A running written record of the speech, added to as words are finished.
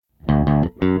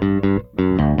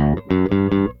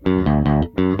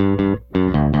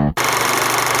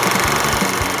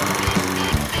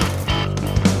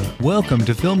welcome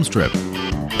to Film Strip.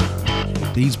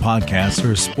 These podcasts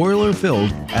are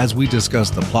spoiler-filled as we discuss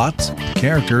the plots,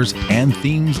 characters, and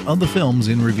themes of the films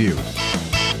in review.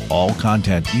 All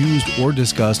content used or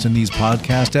discussed in these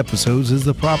podcast episodes is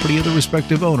the property of the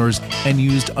respective owners and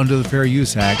used under the Fair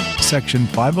Use Act, Section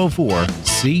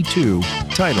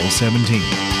 504(c)(2), Title 17.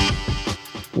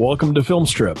 Welcome to Film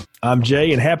Strip. I'm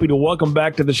Jay, and happy to welcome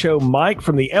back to the show Mike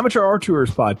from the Amateur Art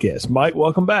Tours podcast. Mike,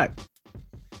 welcome back.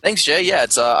 Thanks, Jay. Yeah,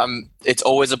 it's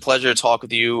always a pleasure to talk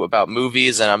with you about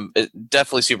movies, and I'm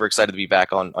definitely super excited to be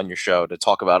back on your show to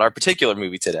talk about our particular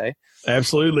movie today.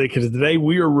 Absolutely, because today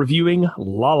we are reviewing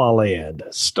La La Land,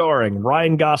 starring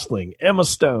Ryan Gosling, Emma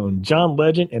Stone, John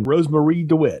Legend, and Rosemarie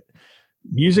DeWitt.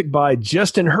 Music by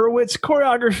Justin Hurwitz,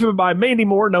 choreography by Mandy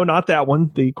Moore, no, not that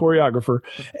one, the choreographer,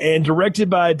 and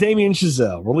directed by Damien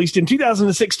Chazelle. Released in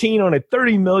 2016 on a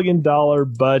 $30 million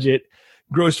budget.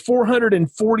 Grossed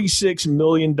 $446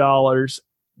 million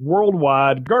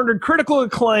worldwide, garnered critical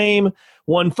acclaim,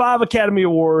 won 5 Academy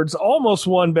Awards, almost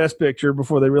won Best Picture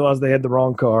before they realized they had the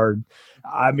wrong card.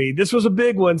 I mean, this was a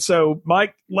big one. So,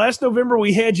 Mike, last November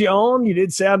we had you on. You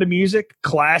did Sound of Music,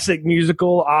 classic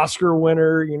musical, Oscar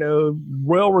winner,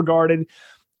 well regarded.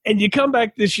 And you come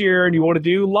back this year and you want to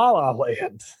do La La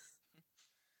Land.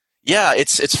 Yeah,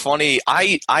 it's funny.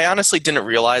 I honestly didn't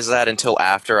realize that until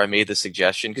after I made the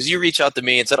suggestion, because you reached out to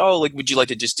me and said, "Oh, would you like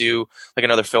to just do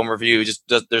another film review?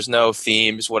 There's no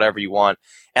themes, whatever you want."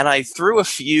 And I threw a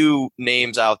few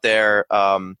names out there.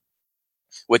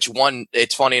 Which one?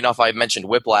 It's funny enough. I mentioned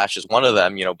Whiplash as one of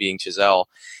them. Being Chazelle,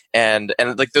 and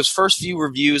those first few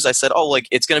reviews, I said, "Oh,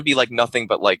 it's going to be nothing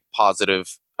but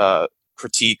positive."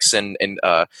 Critiques and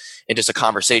just a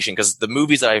conversation, because the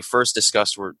movies that I first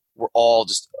discussed were all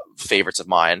just favorites of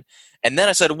mine. And then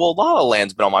I said, well, La La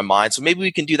Land's been on my mind, so maybe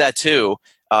we can do that too,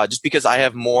 just because I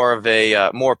have more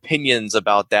opinions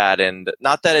about that. And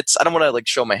not that I don't want to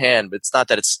show my hand, but it's not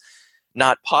that it's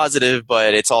not positive,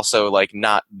 but it's also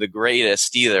not the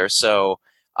greatest either. So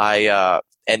I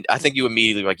think you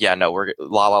immediately were yeah, no,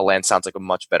 La La Land sounds like a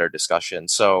much better discussion.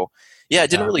 So yeah, it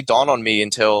didn't really dawn on me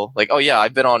until oh yeah,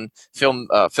 I've been on Film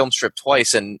Strip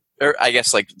twice, or I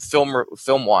guess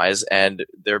film wise, and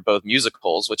they're both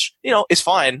musicals, which is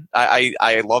fine.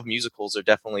 I love musicals; they're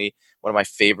definitely one of my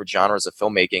favorite genres of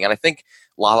filmmaking, and I think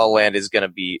La La Land is going to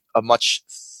be a much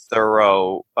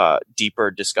thorough,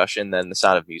 deeper discussion than The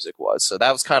Sound of Music was. So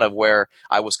that was kind of where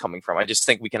I was coming from. I just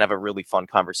think we can have a really fun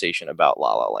conversation about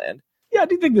La La Land. Yeah, I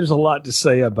do think there's a lot to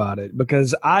say about it,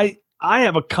 because I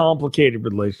have a complicated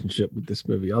relationship with this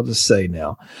movie. I'll just say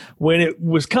now, when it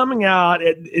was coming out,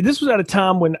 this was at a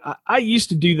time when I used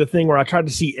to do the thing where I tried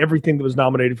to see everything that was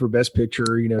nominated for Best Picture,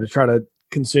 to try to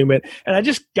consume it. And I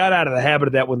just got out of the habit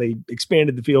of that when they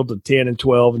expanded the field to 10 and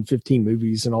 12 and 15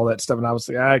 movies and all that stuff. And I was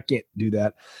like, I can't do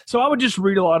that. So I would just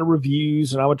read a lot of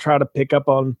reviews and I would try to pick up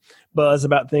on buzz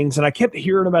about things. And I kept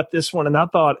hearing about this one. And I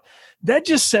thought, that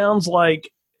just sounds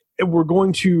like we're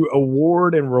going to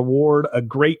award and reward a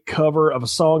great cover of a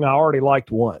song I already liked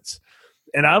once.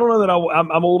 And I don't know that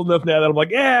I'm old enough now that I'm I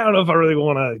don't know if I really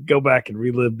want to go back and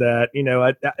relive that,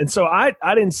 and so I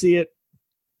didn't see it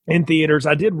in theaters.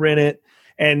 I did rent it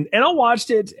and I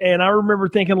watched it, and I remember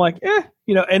thinking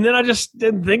and then I just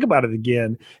didn't think about it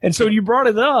again. And so you brought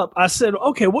it up. I said,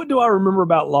 okay, what do I remember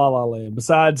about La La Land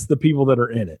besides the people that are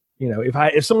in it?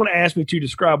 If someone asked me to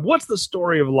describe what's the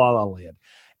story of La La Land,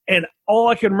 and all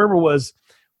I can remember was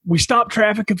we stopped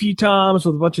traffic a few times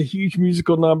with a bunch of huge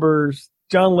musical numbers.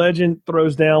 John Legend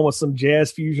throws down with some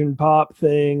jazz fusion pop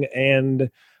thing, and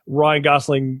Ryan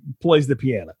Gosling plays the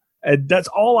piano. And that's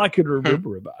all I could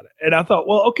remember about it. And I thought,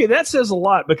 well, okay, that says a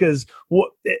lot, because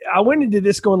I went into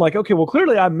this going okay, well,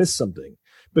 clearly I missed something,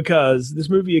 because this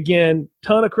movie, again,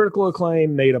 ton of critical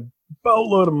acclaim, made a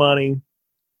boatload of money.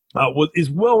 Is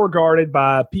well regarded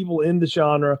by people in the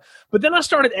genre. But then I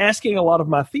started asking a lot of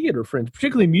my theater friends,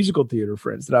 particularly musical theater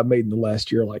friends that I've made in the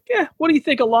last year, what do you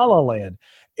think of La La Land?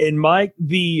 And Mike,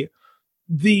 the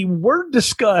word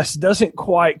disgust doesn't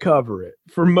quite cover it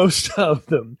for most of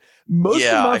them. Most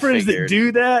of my friends that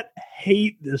do that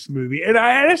hate this movie. And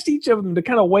I asked each of them to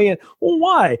kind of weigh in, well,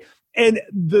 why? And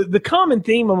the common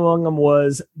theme among them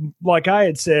was, like I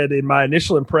had said in my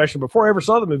initial impression before I ever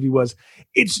saw the movie, was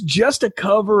it's just a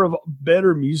cover of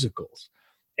better musicals.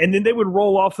 And then they would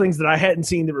roll off things that I hadn't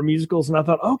seen that were musicals. And I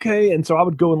thought, okay. And so I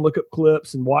would go and look up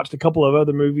clips and watched a couple of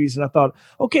other movies. And I thought,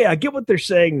 okay, I get what they're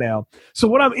saying now. So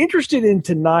what I'm interested in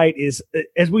tonight is,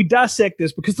 as we dissect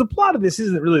this, because the plot of this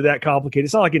isn't really that complicated.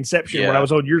 It's not like Inception when I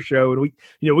was on your show and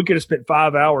we could have spent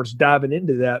 5 hours diving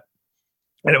into that.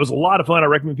 And it was a lot of fun. I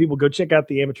recommend people go check out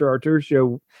the Amateur Art Tours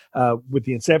show with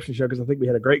the Inception show, because I think we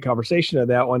had a great conversation on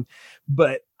that one.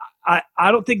 But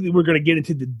I don't think that we're going to get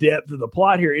into the depth of the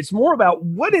plot here. It's more about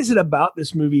what is it about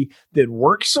this movie that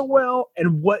works so well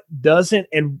and what doesn't,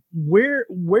 and where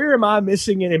am I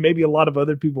missing it, and maybe a lot of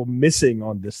other people missing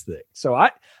on this thing. So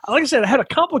like I said, I had a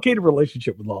complicated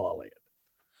relationship with La La Land.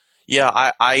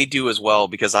 Yeah, I do as well,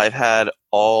 because I've had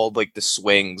all like the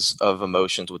swings of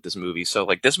emotions with this movie. So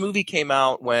like this movie came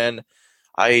out when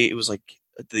it was like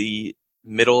the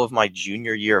middle of my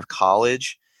junior year of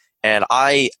college, and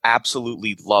I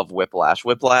absolutely love Whiplash.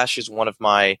 Whiplash is one of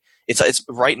my it's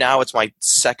right now it's my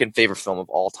second favorite film of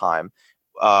all time.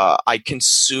 I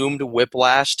consumed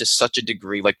Whiplash to such a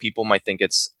degree, like people might think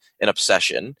it's an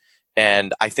obsession,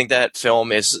 and I think that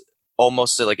film is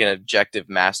almost like an objective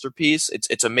masterpiece.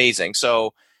 It's amazing.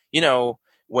 So,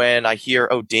 when I hear,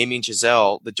 Damien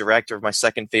Chazelle, the director of my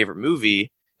second favorite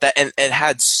movie, that and it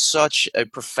had such a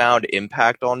profound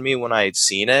impact on me when I had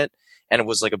seen it, and it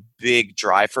was like a big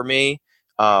drive for me.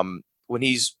 When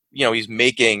he's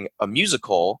making a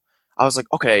musical, I was like,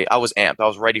 okay, I was amped. I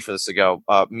was ready for this to go.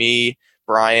 Me,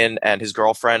 Brian, and his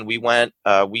girlfriend, we went.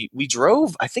 We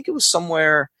drove. I think it was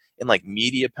somewhere in like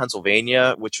Media,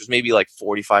 Pennsylvania, which was maybe like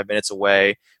 45 minutes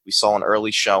away. We saw an early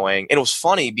showing. And it was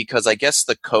funny because I guess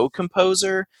the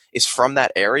co-composer is from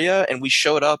that area, and we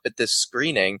showed up at this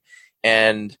screening,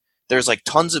 and there's like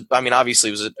tons of,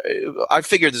 obviously I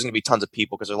figured there's going to be tons of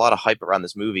people because there's a lot of hype around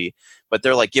this movie, but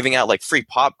they're like giving out like free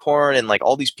popcorn and like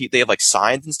all these people, they have like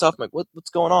signs and stuff. I'm like,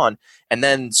 what's going on? And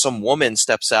then some woman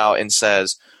steps out and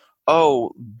says,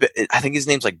 I think his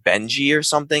name's like Benji or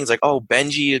something. It's like,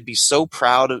 Benji would be so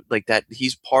proud of like that.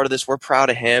 He's part of this. We're proud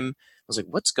of him. I was like,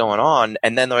 what's going on?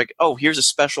 And then they're like, here's a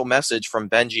special message from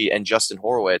Benji and Justin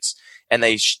Horwitz. And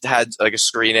they had like a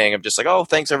screening of just like,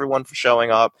 thanks everyone for showing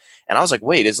up. And I was like,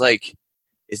 wait, is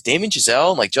Damien Chazelle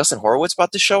and like Justin Horwitz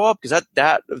about to show up? Because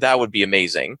that would be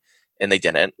amazing. And they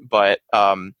didn't. But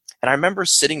and I remember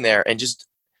sitting there and just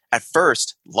at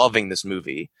first loving this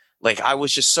movie. Like I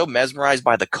was just so mesmerized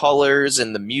by the colors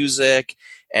and the music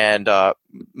and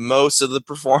most of the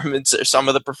performance, or some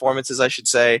of the performances, I should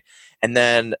say. And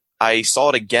then I saw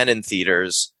it again in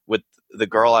theaters with the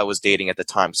girl I was dating at the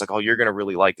time. It's like, you're going to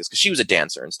really like this, because she was a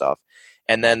dancer and stuff.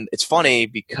 And then it's funny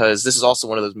because this is also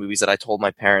one of those movies that I told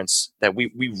my parents that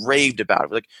we raved about.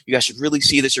 We're like, you guys should really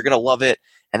see this. You're going to love it.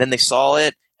 And then they saw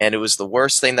it, and it was the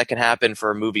worst thing that can happen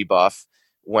for a movie buff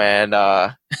when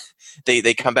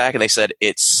they come back and they said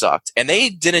it sucked. And they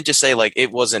didn't just say like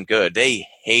it wasn't good. They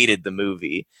hated the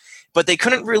movie, but they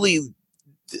couldn't really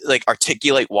like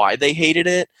articulate why they hated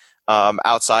it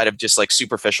outside of just like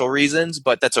superficial reasons.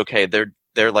 But that's okay.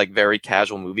 They're like very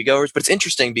casual moviegoers. But it's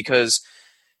interesting because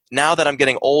now that I'm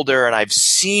getting older and I've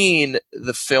seen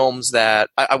the films that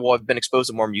I've been exposed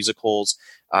to more musicals,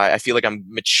 I feel like I'm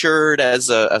matured as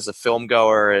a film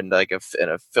goer and like a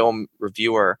film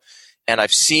reviewer. And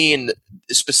I've seen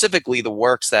specifically the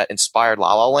works that inspired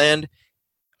La La Land.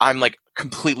 I'm like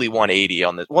completely 180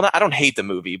 on this. Well, I don't hate the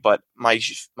movie, but my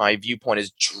viewpoint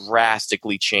is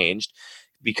drastically changed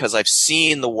because I've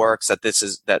seen the works that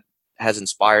has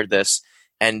inspired this,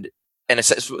 and it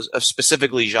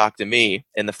specifically Jacques Demy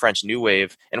in the French New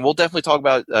Wave. And we'll definitely talk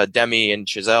about Demy and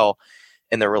Chazelle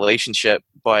and their relationship.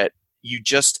 But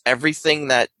everything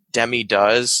that Demy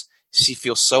does, she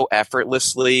feels so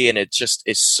effortlessly, and it just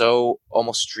is so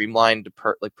almost streamlined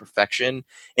to like perfection.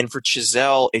 And for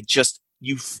Chazelle,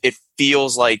 it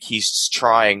feels like he's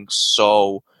trying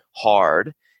so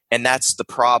hard, and that's the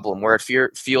problem. Where it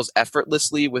feels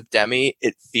effortlessly with Demy,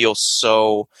 it feels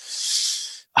so.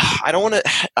 I don't want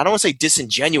to say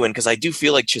disingenuous, because I do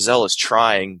feel like Chazelle is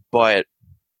trying, but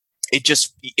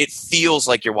it feels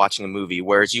like you're watching a movie.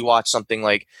 Whereas you watch something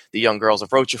like The Young Girls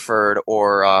of Rochefort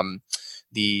or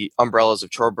The Umbrellas of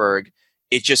Cherbourg,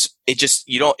 you just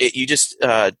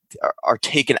are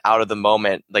taken out of the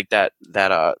moment, like that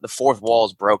the fourth wall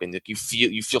is broken. Like you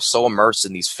feel so immersed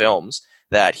in these films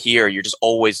that here it's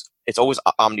always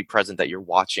omnipresent that you're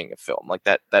watching a film. Like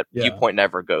that viewpoint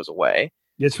never goes away.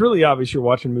 It's really obvious you're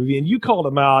watching a movie, and you called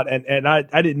him out, and I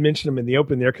didn't mention him in the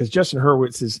open there because Justin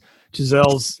Hurwitz is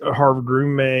Chazelle's Harvard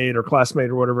roommate or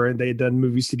classmate or whatever, and they had done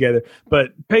movies together.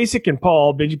 But Pasek and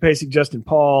Paul, Benji Pasek, Justin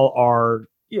Paul are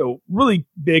really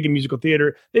big in musical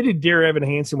theater. They did Dear Evan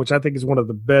Hansen, which I think is one of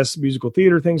the best musical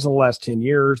theater things in the last 10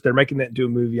 years. They're making that into a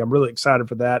movie. I'm really excited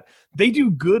for that. They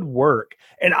do good work,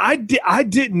 and I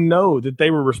didn't know that they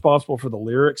were responsible for the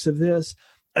lyrics of this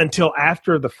until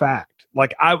after the fact.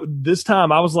 Like this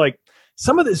time I was like,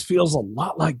 some of this feels a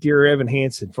lot like Dear Evan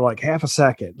Hansen for like half a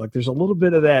second. Like there's a little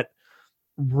bit of that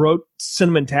rote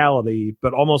sentimentality,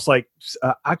 but almost like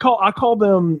I call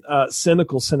them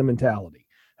cynical sentimentality.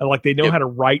 And like they know how to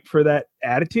write for that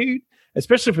attitude.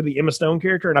 especially for the Emma Stone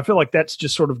character. And I feel like that's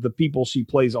just sort of the people she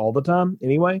plays all the time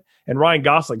anyway. And Ryan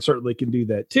Gosling certainly can do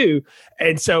that too.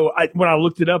 And so when I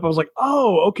looked it up, I was like,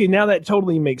 oh, okay, now that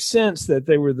totally makes sense that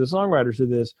they were the songwriters of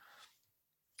this.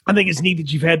 I think it's neat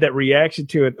that you've had that reaction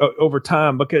to it over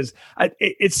time, because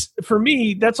it's for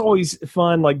me, that's always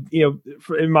fun. Like,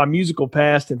 in my musical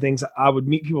past and things, I would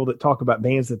meet people that talk about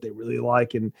bands that they really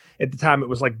like. And at the time it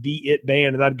was like the it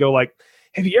band. And I'd go like,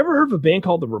 have you ever heard of a band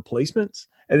called The Replacements?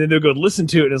 And then they'll go listen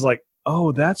to it. And it's like,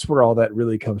 oh, that's where all that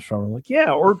really comes from. I'm like,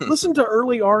 yeah. Or listen to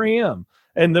early REM.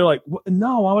 And they're like,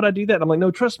 no, why would I do that? I'm like,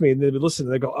 no, trust me. And they would listen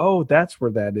and they go, oh, that's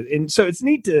where that is. And so it's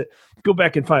neat to go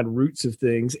back and find roots of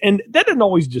things. And that doesn't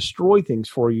always destroy things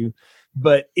for you,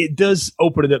 but it does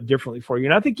open it up differently for you.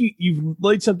 And I think you've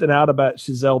laid something out about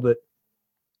Chazelle that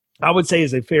I would say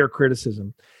is a fair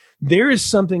criticism. There is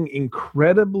something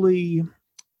incredibly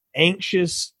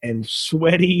anxious and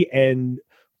sweaty and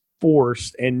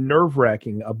forced and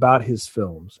nerve-wracking about his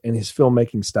films and his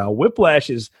filmmaking style. Whiplash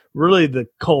is really the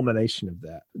culmination of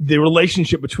that. The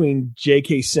relationship between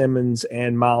J.K. Simmons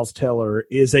and Miles Teller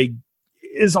is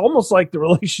almost like the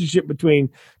relationship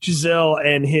between Chazelle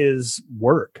and his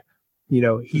work.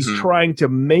 He's trying to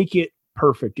make it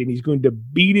perfect, and he's going to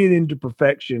beat it into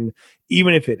perfection,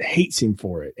 even if it hates him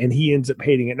for it, and he ends up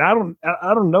hating it. And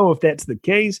I don't know if that's the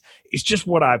case. It's just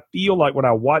what I feel like when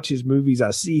I watch his movies, I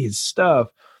see his stuff.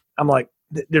 I'm like,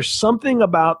 there's something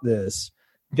about this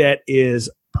that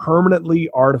is permanently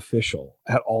artificial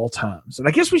at all times. And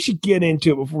I guess we should get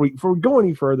into it before we go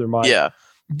any further, Mike. Yeah.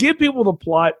 Give people the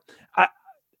plot.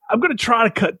 I'm going to try to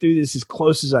cut through this as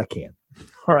close as I can.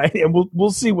 All right. And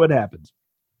we'll see what happens.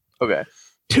 Okay.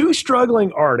 Two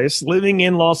struggling artists living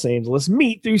in Los Angeles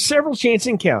meet through several chance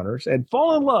encounters and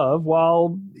fall in love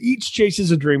while each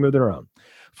chases a dream of their own.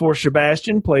 For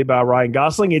Sebastian, played by Ryan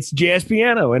Gosling, it's jazz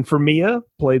piano. And for Mia,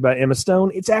 played by Emma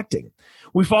Stone, it's acting.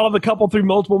 We follow the couple through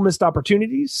multiple missed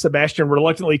opportunities. Sebastian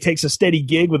reluctantly takes a steady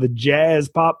gig with a jazz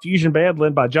pop fusion band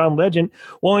led by John Legend,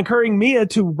 while encouraging Mia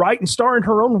to write and star in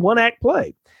her own one-act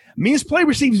play. Mia's play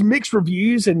receives mixed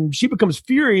reviews, and she becomes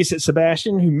furious at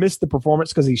Sebastian, who missed the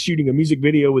performance because he's shooting a music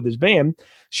video with his band.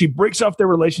 She breaks off their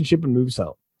relationship and moves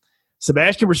home.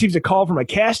 Sebastian receives a call from a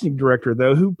casting director,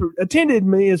 though, who attended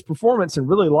Mia's performance and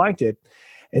really liked it.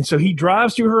 And so he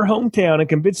drives to her hometown and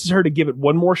convinces her to give it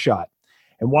one more shot.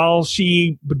 And while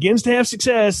she begins to have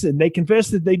success and they confess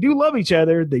that they do love each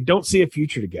other, they don't see a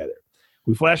future together.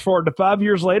 We flash forward to 5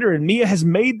 years later, and Mia has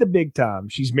made the big time.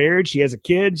 She's married. She has a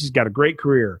kid. She's got a great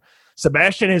career.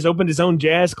 Sebastian has opened his own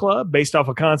jazz club based off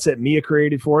a concept Mia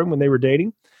created for him when they were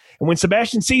dating. And when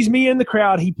Sebastian sees Mia in the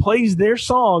crowd, he plays their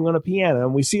song on a piano,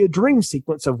 and we see a dream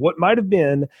sequence of what might have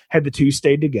been had the two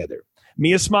stayed together.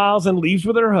 Mia smiles and leaves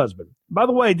with her husband. By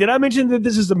the way, did I mention that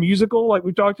this is a musical like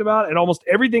we talked about? And almost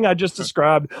everything I just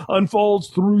described unfolds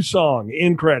through song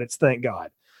in credits, thank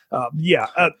God.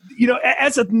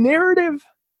 As a narrative,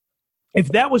 if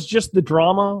that was just the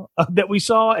drama that we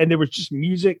saw and there was just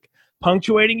music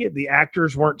punctuating it, the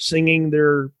actors weren't singing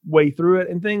their way through it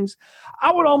and things,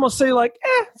 I would almost say like,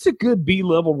 it's a good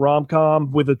B-level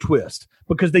rom-com with a twist,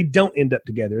 because they don't end up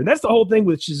together. And that's the whole thing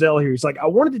with Chazelle here. He's like, I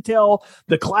wanted to tell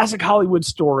the classic Hollywood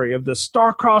story of the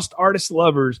star-crossed artist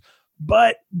lovers,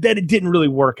 but that it didn't really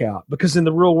work out, because in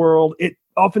the real world, it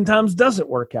oftentimes doesn't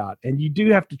work out. And you do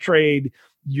have to trade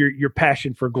your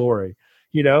passion for glory,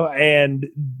 and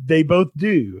they both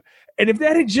do. And if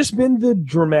that had just been the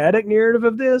dramatic narrative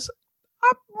of this,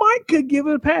 I could give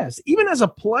it a pass. Even as a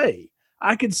play,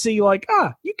 I could see like,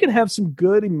 you can have some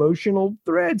good emotional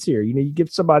threads here. You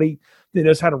give somebody that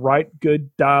knows how to write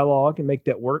good dialogue and make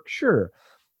that work. Sure.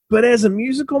 But as a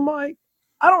musical, Mike,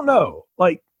 I don't know.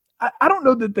 Like, I don't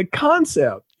know that the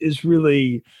concept is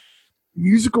really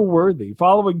musical worthy,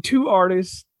 following two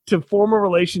artists to form a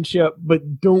relationship,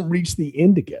 but don't reach the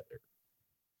end together.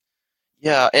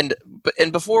 Yeah, and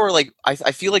before, like, I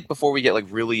feel like before we get like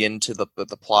really into the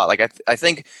plot, like I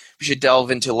think we should delve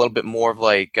into a little bit more of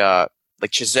like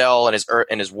Chazelle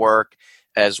and his work,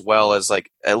 as well as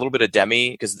like a little bit of Demi,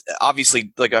 because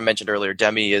obviously, like I mentioned earlier,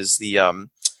 Demi is the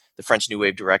French New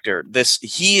Wave director.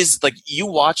 He is like, you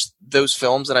watch those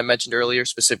films that I mentioned earlier,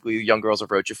 specifically Young Girls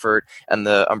of Rochefort and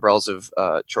The Umbrellas of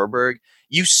Cherbourg.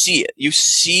 You see it. You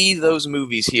see those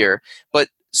movies here, but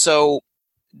so.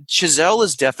 Chazelle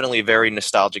is definitely a very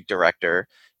nostalgic director.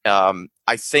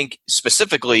 I think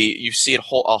specifically you see it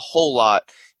a whole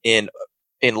lot in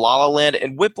La La Land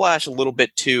and Whiplash a little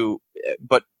bit too,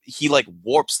 but he like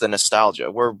warps the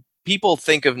nostalgia where people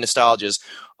think of nostalgia as,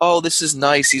 oh, this is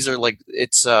nice. These are like,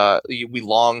 we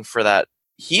long for that.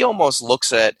 He almost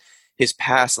looks at his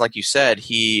past, like you said,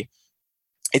 he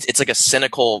it's like a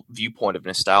cynical viewpoint of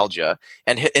nostalgia,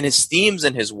 and his themes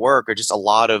and his work are just a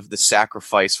lot of the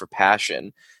sacrifice for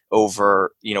passion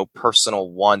over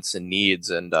personal wants and needs,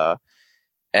 and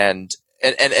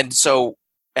so,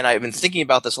 and I've been thinking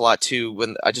about this a lot too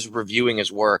when I just reviewing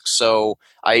his work. So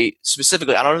I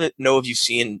don't know if you've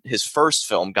seen his first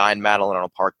film, Guy and Madeline on a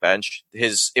Park Bench.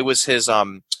 It was his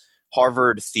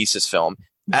Harvard thesis film.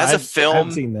 As a film,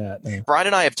 I've seen that. Yeah. Brian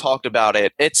and I have talked about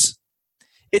it. It's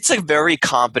a very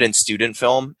competent student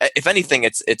film. If anything,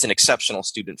 it's an exceptional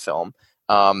student film.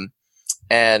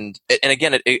 And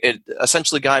again, it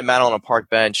essentially, Guy and Madeline on a Park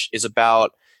Bench is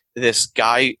about this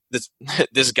guy,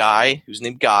 this guy who's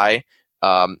named Guy,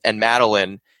 and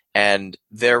Madeline, and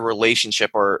their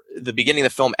relationship, or the beginning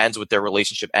of the film ends with their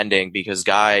relationship ending because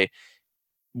Guy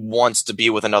wants to be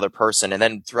with another person. And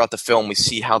then throughout the film, we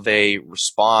see how they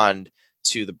respond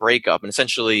to the breakup. And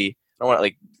essentially,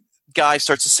 Guy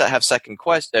starts to have second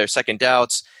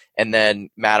doubts, and then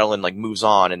Madeline moves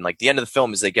on. And the end of the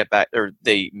film is they get back, or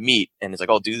they meet, and it's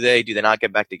do they not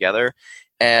get back together?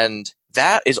 And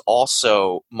that is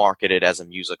also marketed as a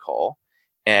musical.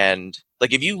 And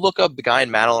if you look up The Guy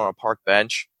and Madeline on a Park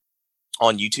Bench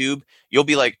on YouTube, you'll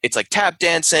be it's tap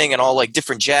dancing and all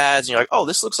different jazz, and you're oh,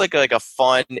 this looks like a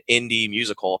fun indie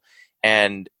musical.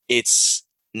 And it's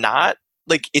not.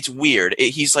 It's weird.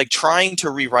 He's trying to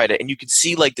rewrite it, and you can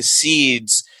see the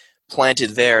seeds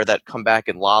planted there that come back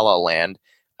in La La Land.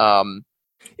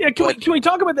 Yeah, can we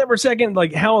talk about that for a second?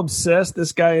 How obsessed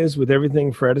this guy is with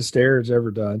everything Fred Astaire has ever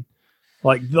done.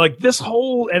 This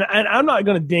whole, and I'm not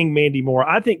going to ding Mandy Moore.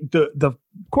 I think the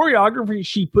choreography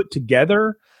she put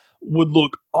together would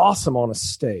look awesome on a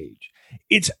stage.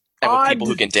 It's and with people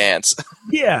who can dance.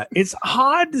 Yeah, it's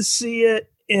odd to see it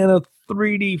in a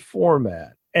 3D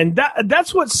format. And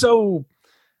that's what's so,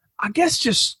 I guess,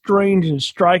 just strange and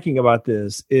striking about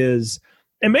this is,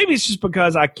 and maybe it's just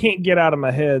because I can't get out of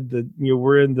my head that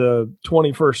we're in the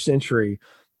 21st century,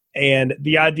 and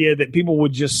the idea that people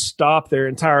would just stop their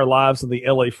entire lives on the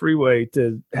LA freeway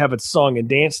to have a song and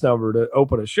dance number to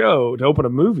open a show, to open a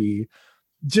movie,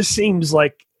 just seems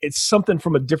like it's something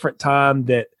from a different time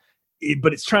but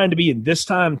it's trying to be in this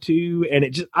time too. And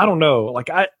it just, I don't know.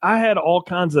 I had all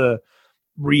kinds of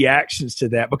reactions to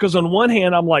that, because on one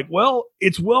hand I'm well,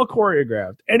 it's well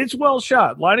choreographed and it's well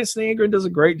shot. Linus Sandgren does a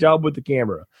great job with the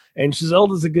camera, and Chazelle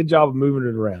does a good job of moving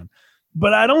it around,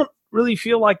 but I don't really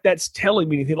feel like that's telling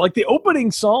me anything. The opening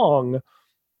song,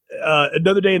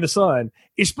 Another Day in the Sun,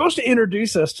 is supposed to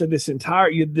introduce us to this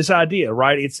idea,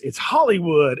 right? It's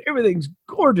Hollywood, everything's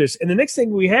gorgeous, and the next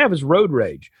thing we have is road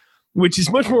rage, which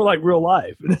is much more like real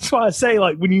life. And that's why I say,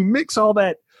 when you mix all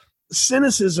that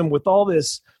cynicism with all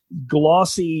this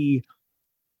glossy,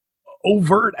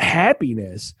 overt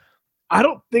happiness, I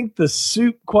don't think the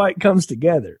soup quite comes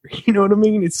together. You know what I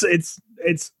mean?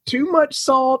 It's too much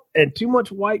salt and too much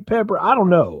white pepper. I don't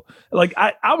know.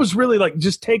 I was really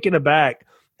just taken aback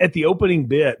at the opening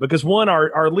bit, because one,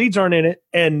 our leads aren't in it,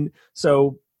 and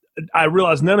so I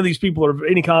realized none of these people are of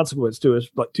any consequence to us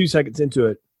 2 seconds into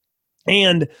it.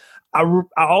 And I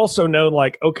also know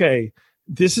okay,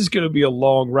 this is going to be a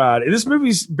long ride. And this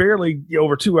movie's barely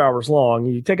over 2 hours long.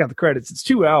 You take out the credits, it's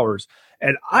 2 hours.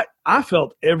 And I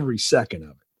felt every second of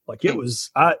it. It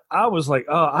was, I was oh,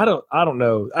 I don't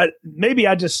know. Maybe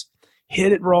I just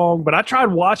hit it wrong, but I tried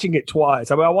watching it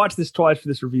twice. I watched this twice for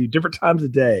this review, different times a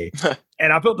day.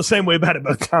 And I felt the same way about it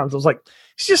both times. I was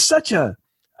it's just such a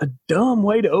dumb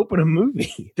way to open a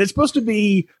movie that's supposed to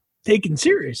be taken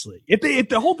seriously. If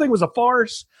the whole thing was a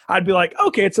farce, I'd be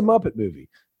okay, it's a Muppet movie.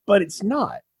 But it's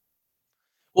not.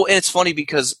 Well, and it's funny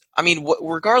because,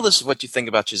 regardless of what you think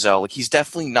about Chazelle, he's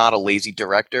definitely not a lazy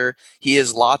director. He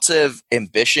has lots of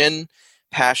ambition,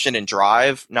 passion, and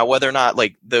drive. Now, whether or not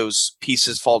those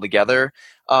pieces fall together,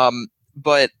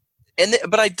 but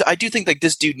I do think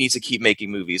this dude needs to keep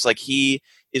making movies. He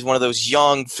is one of those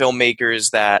young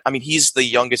filmmakers that, he's the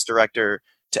youngest director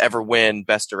to ever win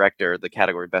Best Director, the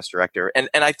category Best Director, and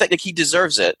I think he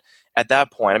deserves it. At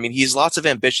that point, he's lots of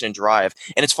ambition and drive.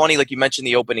 And it's funny, you mentioned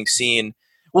the opening scene.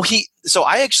 Well, so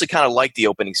I actually kind of like the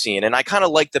opening scene, and I kind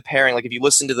of like the pairing. If you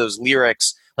listen to those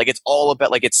lyrics, it's all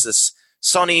about, it's this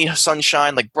sunny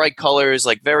sunshine, bright colors,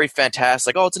 very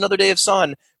fantastic. Oh, it's another day of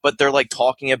sun. But they're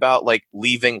talking about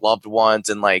leaving loved ones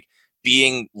and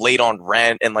being late on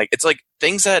rent, and it's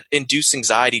things that induce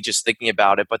anxiety just thinking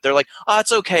about it. But they're oh,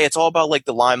 it's okay. It's all about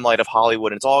the limelight of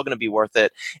Hollywood, and it's all going to be worth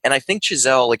it. And I think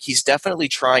Chazelle, he's definitely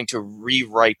trying to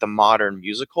rewrite the modern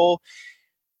musical,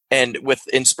 and with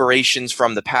inspirations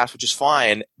from the past, which is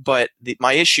fine. But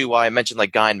my issue, why I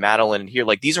mentioned Guy and Madeline here,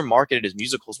 these are marketed as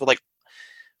musicals, but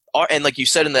and you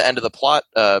said in the end of the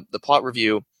plot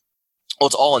review, well,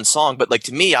 it's all in song, but like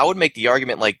to me, I would make the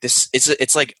argument like this.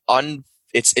 It's like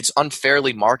it's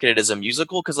unfairly marketed as a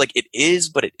musical because like it is,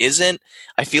 but it isn't.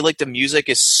 I feel like the music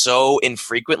is so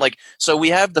infrequent. Like, so we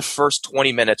have the first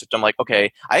 20 minutes, which I'm like,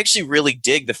 okay, I actually really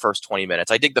dig the first 20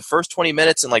 minutes. I dig the first 20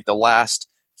 minutes and like the last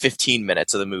 15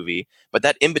 minutes of the movie, but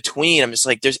that in between, I'm just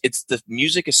like, the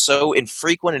music is so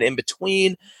infrequent and in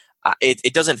between.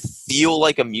 It doesn't feel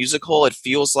like a musical. It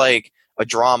feels like a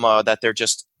drama that they're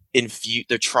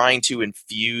trying to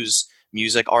infuse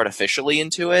music artificially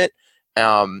into it.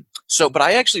 But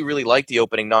I actually really like the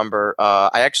opening number.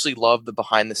 I actually love the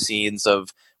behind the scenes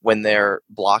of when they're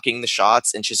blocking the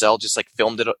shots and Chazelle just like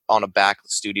filmed it on a back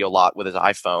studio lot with his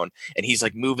iPhone and he's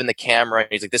like moving the camera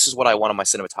and he's like, this is what I want on my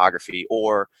cinematography.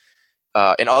 Or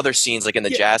in other scenes, like in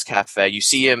the jazz cafe, you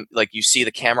see him, like you see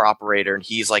the camera operator and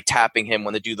he's like tapping him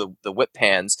when they do the whip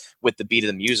pans with the beat of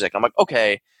the music. I'm like,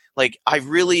 okay, like I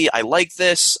like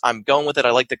this. I'm going with it.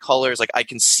 I like the colors. Like I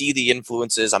can see the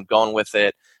influences. I'm going with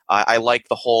it. I like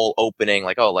the whole opening,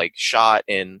 like, oh, like shot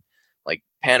in like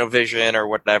Panavision or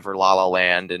whatever, La La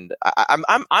Land. And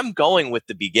I'm going with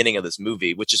the beginning of this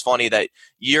movie, which is funny that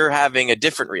you're having a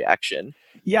different reaction.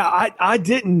 Yeah, I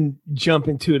didn't jump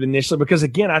into it initially because,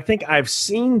 again, I think I've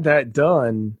seen that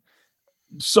done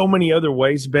so many other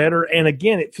ways better. And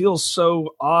again, it feels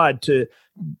so odd to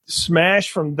smash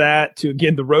from that to,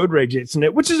 again, the road rage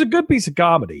incident, which is a good piece of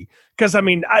comedy. Because, I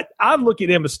mean, I look at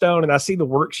Emma Stone and I see the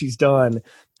work she's done,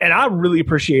 and I really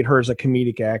appreciate her as a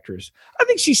comedic actress. I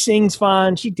think she sings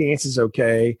fine. She dances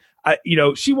okay.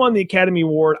 She won the Academy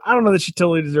Award. I don't know that she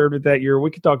totally deserved it that year.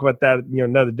 We could talk about that,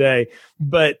 another day,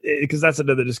 but because that's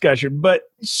another discussion. But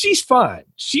she's fine.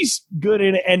 She's good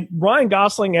in it. And Ryan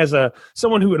Gosling, as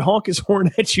someone who would honk his horn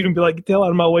at you and be like, "Get the hell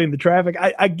out of my way in the traffic,"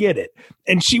 I get it.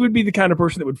 And she would be the kind of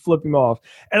person that would flip him off.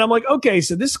 And I'm like, okay,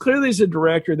 so this clearly is a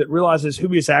director that realizes who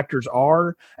his actors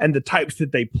are and the types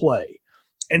that they play.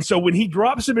 And so when he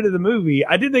drops them into the movie,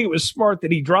 I did think it was smart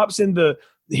that he drops in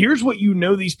here's what you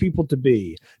know these people to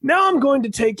be. Now I'm going to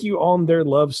take you on their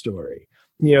love story,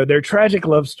 their tragic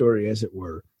love story, as it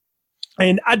were.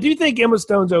 And I do think Emma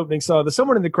Stone's opening song, the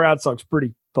Someone in the Crowd song's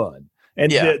pretty fun.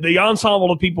 And the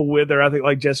ensemble of people with her, I think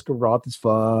like Jessica Roth is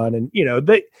fun. And,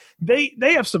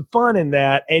 they have some fun in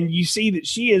that. And you see that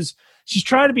she's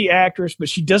trying to be actress, but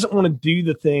she doesn't want to do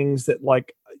the things that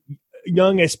like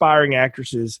young aspiring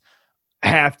actresses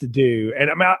have to do.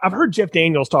 And I mean, I've heard Jeff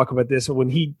Daniels talk about this when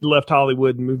he left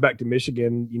Hollywood and moved back to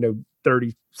Michigan,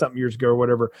 30 something years ago or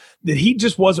whatever, that he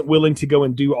just wasn't willing to go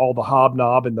and do all the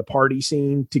hobnob and the party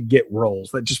scene to get roles.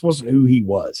 That just wasn't who he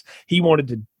was. He wanted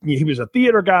to, he was a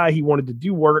theater guy. He wanted to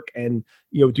do work and,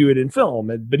 do it in film,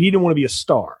 but he didn't want to be a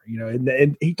star,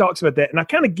 and he talks about that. And I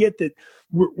kind of get that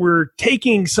we're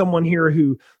taking someone here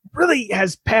who really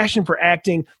has passion for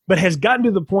acting, but has gotten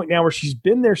to the point now where she's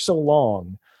been there so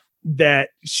long that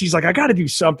she's like, I got to do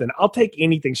something. I'll take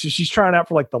anything. So she's trying out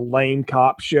for like the lame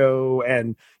cop show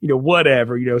and,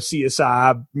 whatever,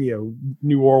 CSI,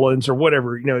 New Orleans or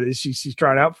whatever, she's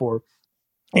trying out for.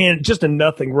 And just a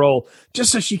nothing role, just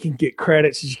so she can get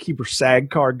credit, so she can keep her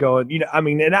SAG card going.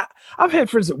 And I've had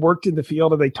friends that worked in the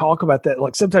field and they talk about that.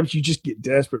 Like sometimes you just get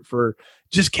desperate for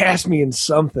just cast me in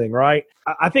something, right?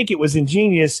 I think it was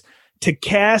ingenious to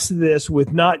cast this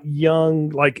with not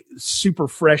young, like super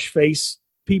fresh face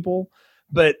people,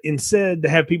 but instead to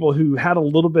have people who had a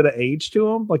little bit of age to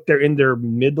them, like they're in their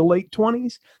mid to late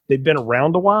 20s. They've been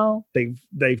around a while.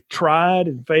 They've tried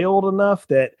and failed enough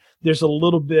that there's a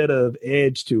little bit of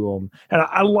edge to them. And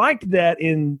I liked that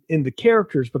in the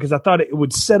characters because I thought it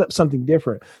would set up something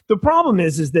different. The problem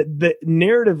is that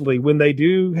narratively, when they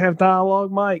do have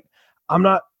dialogue, Mike, I'm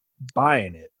not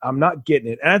buying it. I'm not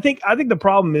getting it. And I think the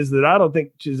problem is that I don't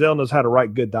think Chazelle knows how to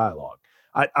write good dialogue.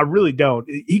 I really don't.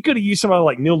 He could have used somebody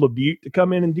like Neil LaBute to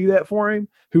come in and do that for him,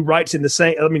 who writes in the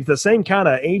same kind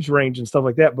of age range and stuff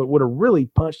like that, but would have really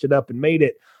punched it up and made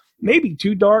it maybe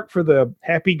too dark for the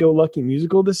happy-go-lucky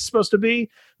musical this is supposed to be.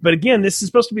 But again, this is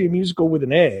supposed to be a musical with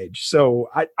an edge. So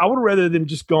I would have rather them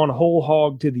just gone whole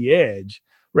hog to the edge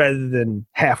rather than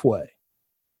halfway.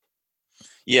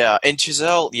 Yeah, and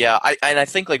Chazelle, I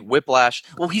think like Whiplash,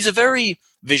 well, he's a very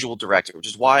visual director, which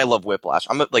is why I love Whiplash.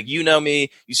 Like,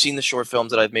 me, you've seen the short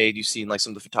films that I've made, you've seen like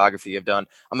some of the photography I've done.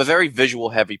 I'm a very visual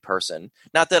heavy person.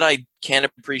 Not that I can't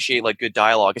appreciate like good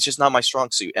dialogue. It's just not my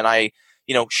strong suit. And I,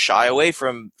 shy away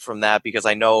from that because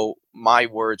I know my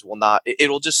words will not,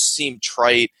 it'll just seem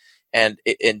trite and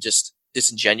just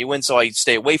disingenuous. So I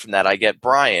stay away from that. I get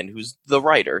Brian, who's the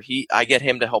writer. I get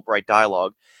him to help write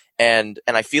dialogue. And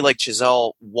I feel like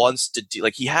Chazelle wants to do,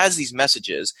 like, he has these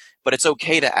messages, but it's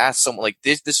okay to ask someone like,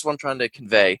 this is what I'm trying to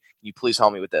convey. Can you please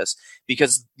help me with this?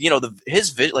 Because,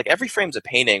 his vision, like, every frame's a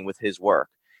painting with his work.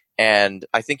 And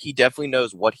I think he definitely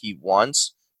knows what he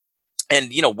wants.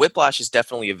 And, Whiplash is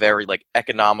definitely a very, like,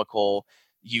 economical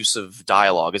use of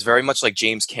dialogue. It's very much like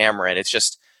James Cameron. It's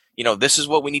just, this is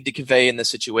what we need to convey in this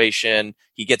situation.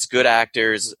 He gets good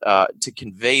actors to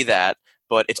convey that,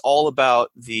 but it's all about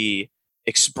the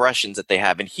expressions that they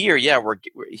have. And here,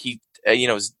 he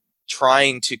is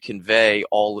trying to convey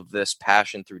all of this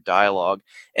passion through dialogue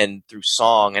and through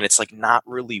song, and it's like not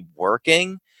really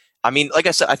working. I mean, like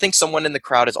I said, I think Someone in the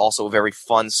Crowd is also a very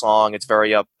fun song. It's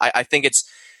very I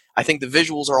think the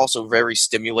visuals are also very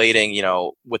stimulating,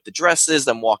 with the dresses,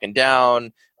 them walking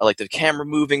down, like the camera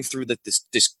moving through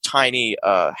this tiny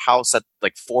house that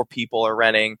like 4 people are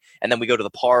renting, and then we go to the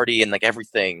party and like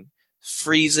everything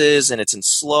freezes and it's in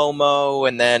slow-mo,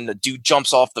 and then the dude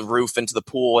jumps off the roof into the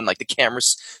pool and like the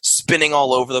camera's spinning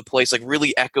all over the place, like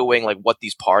really echoing like what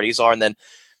these parties are, and then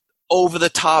over the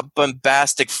top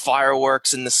bombastic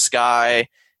fireworks in the sky,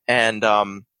 and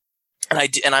I'm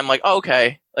like, oh,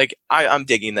 okay, like I'm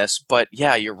digging this. But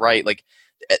yeah, you're right, like,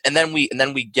 and then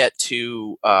we get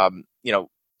to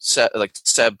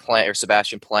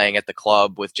Sebastian playing at the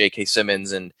club with J.K.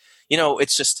 Simmons, and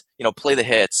it's just, play the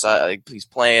hits. He's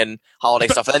playing holiday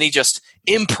stuff, and then he just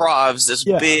improvs this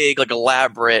big, like,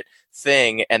 elaborate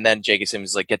thing, and then J.K.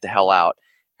 Simmons is like, get the hell out.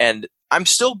 And I'm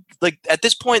still, like, at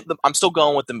this point, I'm still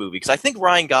going with the movie, because I think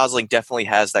Ryan Gosling definitely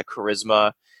has that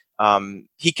charisma.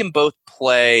 He can both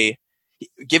play,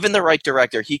 given the right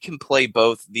director, he can play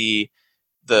both the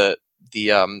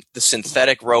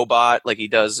synthetic robot like he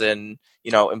does in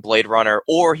Blade Runner,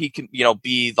 or he can,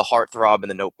 be the heartthrob in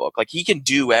The Notebook. Like, he can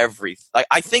do everything.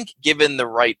 I think given the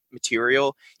right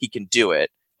material, he can do it.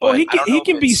 Well, he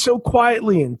can be so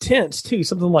quietly intense too.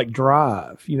 Something like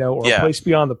Drive, or A Place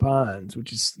Beyond the Pines,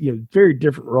 which is, very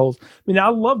different roles. I mean, I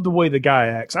love the way the guy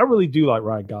acts. I really do like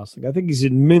Ryan Gosling. I think he's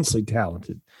immensely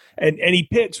talented, and he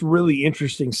picks really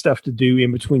interesting stuff to do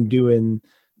in between doing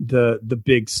the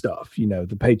big stuff,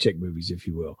 the paycheck movies, if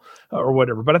you will, or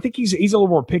whatever. But I think he's a little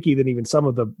more picky than even some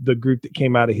of the group that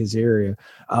came out of his area.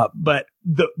 But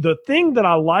the thing that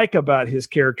I like about his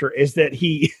character is that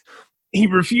he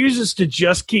refuses to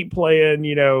just keep playing,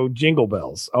 Jingle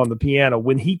Bells on the piano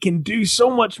when he can do so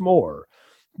much more.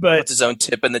 But puts his own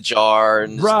tip in the jar,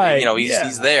 and right,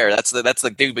 he's there. That's the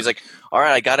dude. But he's like, all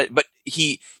right, I got it. But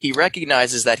he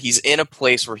recognizes that he's in a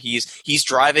place where he's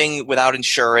driving without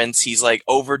insurance. He's like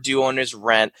overdue on his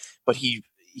rent, but he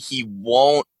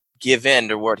won't give in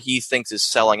to what he thinks is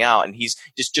selling out, and he's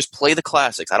just play the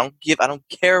classics. I don't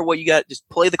care what you got, just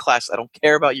play the classics. I don't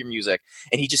care about your music.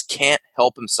 And he just can't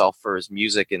help himself for his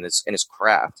music and his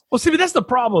craft. Well, see, but that's the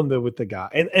problem though with the guy.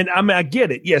 And I mean, I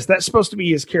get it. Yes, that's supposed to be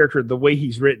his character. The way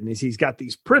he's written is he's got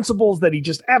these principles that he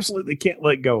just absolutely can't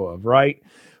let go of, right?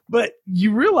 But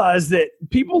you realize that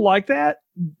people like that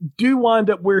do wind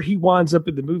up where he winds up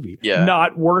in the movie,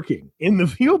 not working in the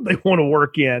field they want to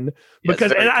work in.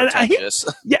 Because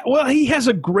he has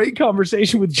a great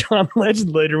conversation with John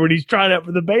Legend later when he's trying out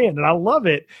for the band, and I love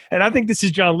it. And I think this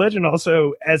is John Legend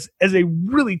also as a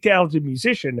really talented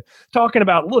musician talking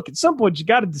about, look, at some point you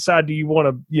got to decide, do you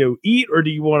want to eat or do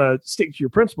you want to stick to your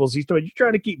principles? He's told, you're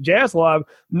trying to keep jazz alive.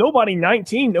 Nobody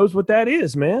 19 knows what that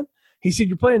is, man. He said,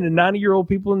 you're playing to 90-year-old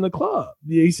people in the club.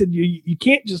 He said, you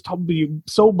can't just be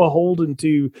so beholden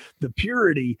to the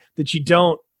purity that you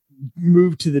don't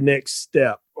move to the next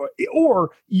step.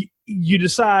 Or you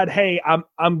decide, hey,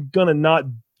 I'm going to not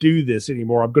do this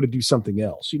anymore. I'm going to do something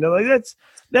else.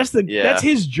 That's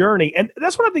his journey. And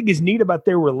that's what I think is neat about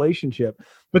their relationship,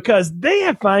 because they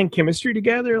have fine chemistry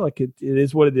together. Like it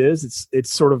is what it is.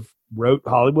 It's sort of rote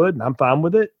Hollywood, and I'm fine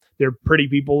with it. They're pretty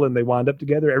people and they wind up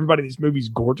together. Everybody in this movie is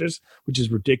gorgeous, which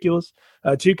is ridiculous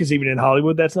too, because even in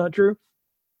Hollywood, that's not true.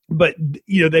 But,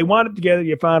 they wind up together,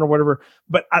 you're fine or whatever.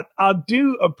 But I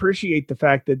do appreciate the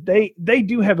fact that they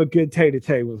do have a good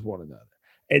tete-a-tete with one another.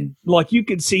 And like you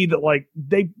can see that like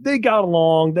they got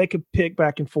along, they could pick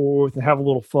back and forth and have a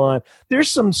little fun. There's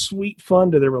some sweet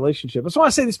fun to their relationship. That's why I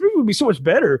say this movie would be so much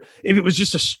better if it was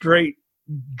just a straight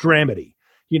dramedy.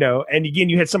 And again,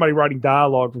 you had somebody writing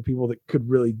dialogue for people that could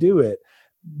really do it.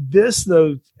 This,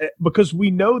 though, because we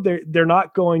know they're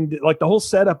not going to, like, the whole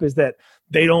setup is that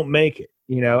they don't make it,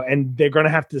 and they're going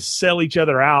to have to sell each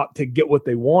other out to get what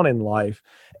they want in life.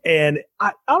 And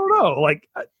I don't know, like,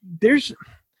 there's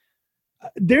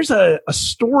a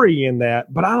story in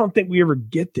that, but I don't think we ever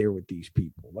get there with these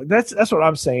people. Like that's what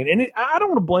I'm saying. And I don't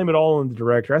want to blame it all on the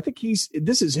director. I think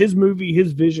this is his movie,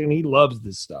 his vision. He loves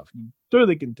this stuff. You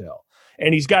clearly can tell.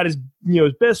 and he's got his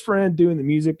his best friend doing the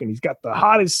music, and he's got the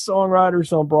hottest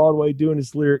songwriters on Broadway doing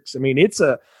his lyrics. I mean, it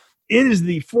is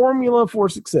the formula for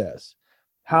success.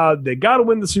 How they got to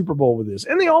win the Super Bowl with this,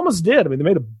 and they almost did. I mean,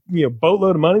 they made a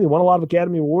boatload of money. They won a lot of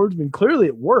Academy Awards. I mean, clearly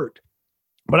it worked.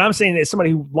 But I'm saying as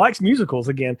somebody who likes musicals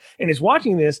again and is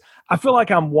watching this, I feel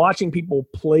like I'm watching people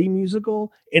play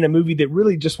musical in a movie that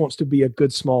really just wants to be a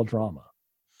good small drama.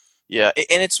 Yeah,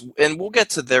 and we'll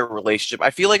get to their relationship.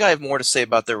 I feel like I have more to say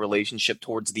about their relationship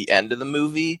towards the end of the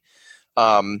movie.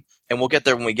 And we'll get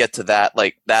there when we get to that,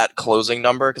 like that closing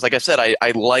number. Because like I said,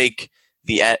 I like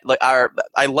the end,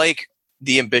 I like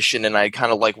the ambition, and I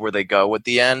kind of like where they go at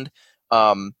the end.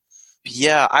 And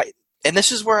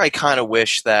this is where I kind of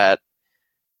wish that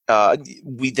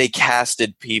they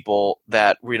casted people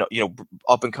that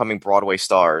up and coming Broadway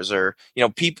stars, or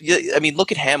people. I mean,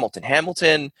 look at Hamilton.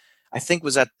 Hamilton, I think,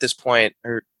 was at this point,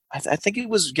 or I think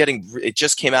it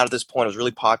just came out at this point. It was really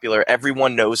popular.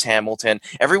 Everyone knows Hamilton.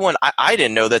 I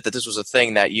didn't know that this was a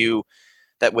thing that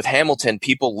with Hamilton,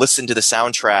 people listened to the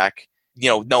soundtrack.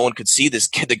 No one could see this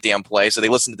damn play, so they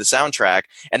listened to the soundtrack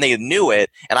and they knew it.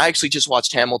 And I actually just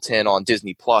watched Hamilton on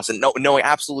Disney Plus, and knowing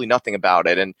absolutely nothing about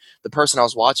it. And the person I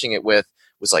was watching it with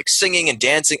was like singing and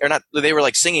dancing, or not. They were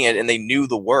like singing it, and they knew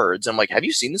the words. I'm like, "Have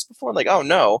you seen this before?" I'm like, "Oh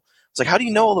no." It's like, how do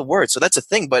you know all the words? So that's a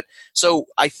thing. But so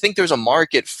I think there's a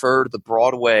market for the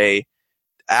Broadway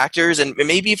actors, and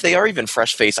maybe if they are even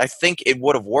fresh faced, I think it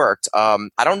would have worked. I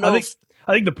don't know. I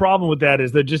think the problem with that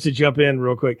is that, just to jump in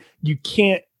real quick, you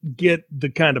can't get the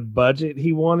kind of budget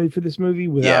he wanted for this movie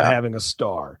without having a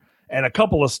star and a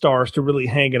couple of stars to really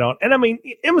hang it on. And I mean,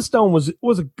 Emma Stone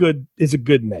is a good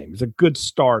name. It's a good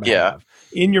star to have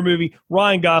in your movie.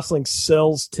 Ryan Gosling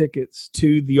sells tickets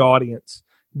to the audience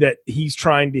that he's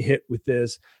trying to hit with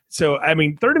this. So, I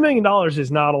mean, $30 million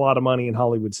is not a lot of money in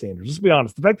Hollywood standards. Let's be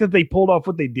honest. The fact that they pulled off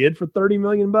what they did for $30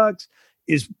 million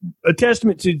is a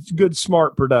testament to good,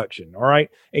 smart production. All right.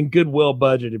 And good, well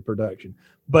budgeted production.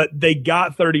 But they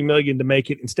got $30 million to make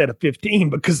it instead of 15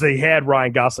 because they had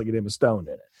Ryan Gosling and Emma Stone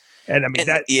in it. And I mean,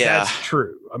 that's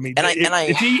true. I mean,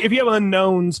 if you have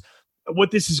unknowns,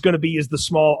 what this is going to be is the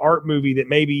small art movie that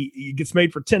maybe it gets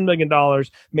made for $10 million.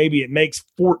 Maybe it makes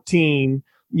 14,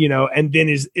 and then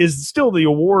is still the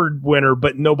award winner,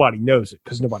 but nobody knows it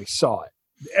because nobody saw it.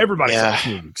 Everybody saw this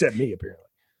movie except me, apparently.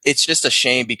 It's just a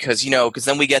shame because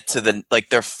then we get to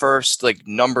their first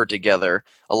number together,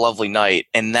 A Lovely Night,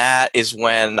 and that is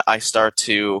when I start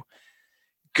to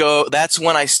go. That's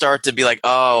when I start to be like,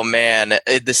 oh man,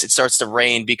 it starts to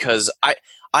rain, because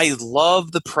I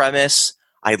love the premise,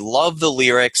 I love the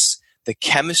lyrics, the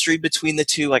chemistry between the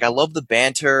two. I love the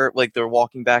banter, they're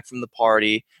walking back from the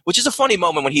party, which is a funny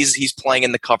moment when he's playing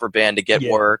in the cover band to get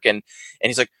work, and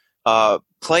he's like,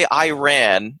 play I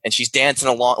Ran, and she's dancing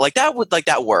along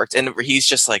that worked, and he's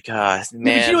just like, man.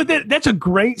 But you know what? That's a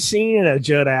great scene in a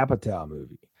Judd Apatow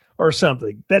movie or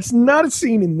something. That's not a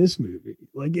scene in this movie.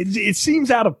 It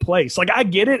seems out of place. I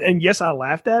get it, and yes, I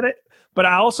laughed at it, but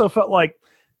I also felt like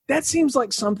that seems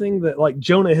like something that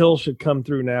Jonah Hill should come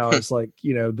through now as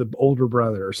the older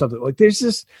brother or something. There's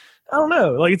just, I don't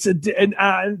know.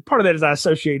 And part of that is I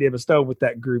associate Emma Stone with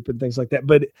that group and things like that.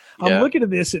 But I'm looking at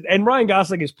this, and Ryan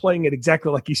Gosling is playing it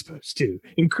exactly like he's supposed to.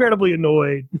 Incredibly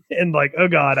annoyed and oh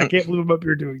God, I can't believe I'm up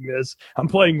here doing this. I'm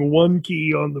playing one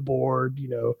key on the board.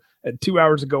 And 2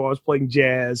 hours ago I was playing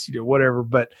jazz. Whatever.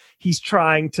 But he's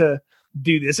trying to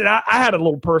do this, and I had a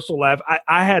little personal laugh.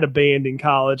 I had a band in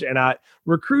college, and I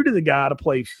recruited a guy to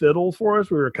play fiddle for us.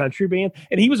 We were a country band,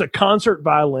 and he was a concert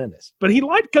violinist, but he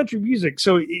liked country music,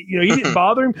 so he didn't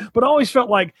bother him. But I always felt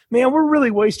like, man, we're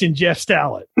really wasting Jeff's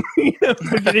talent.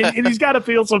 And he's got to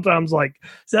feel sometimes like,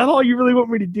 is that all you really want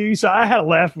me to do? So I had a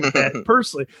laugh with that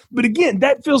personally. But again,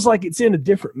 that feels like it's in a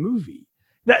different movie.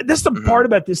 That's the part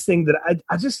about this thing that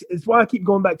I just, it's why I keep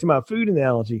going back to my food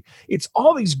analogy. It's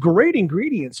all these great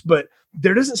ingredients, but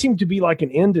there doesn't seem to be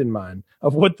an end in mind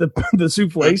of what the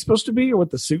souffle is supposed to be or what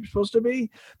the soup's supposed to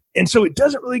be. And so it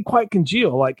doesn't really quite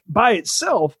congeal. By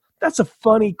itself, that's a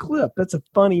funny clip. That's a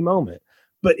funny moment.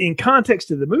 But in context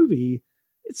of the movie,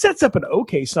 it sets up an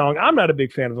okay song. I'm not a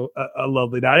big fan of A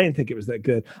Lovely Night. I didn't think it was that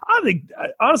good. I think,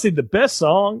 honestly, the best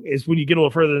song is when you get a little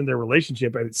further in their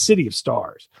relationship, and it's City of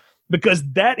Stars, because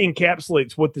that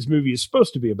encapsulates what this movie is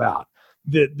supposed to be about.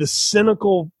 The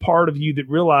cynical part of you that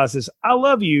realizes, I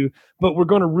love you, but we're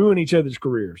going to ruin each other's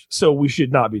careers, so we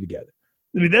should not be together.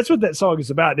 I mean, that's what that song is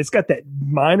about. It's got that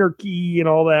minor key and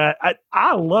all that.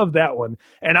 I love that one.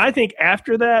 And I think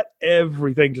after that,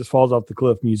 everything just falls off the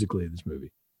cliff musically in this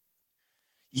movie.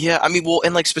 Yeah, I mean, well,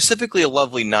 and specifically A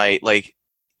Lovely Night,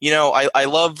 I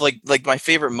love, my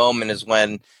favorite moment is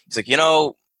when he's like,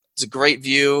 it's a great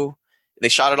view. They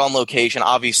shot it on location,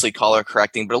 obviously color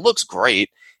correcting, but it looks great.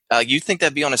 You think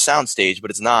that'd be on a soundstage, but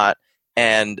it's not.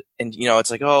 And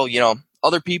it's like, oh,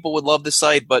 other people would love the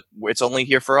site, but it's only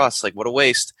here for us. Like, what a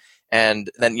waste. And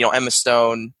then, Emma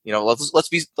Stone,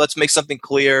 let's make something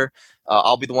clear.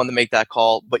 I'll be the one to make that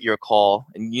call, but you're a call.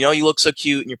 And you look so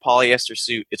cute in your polyester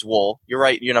suit. It's wool. You're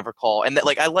right. You're never call. And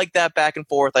I like that back and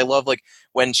forth. I love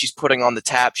when she's putting on the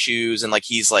tap shoes and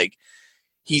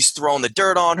he's throwing the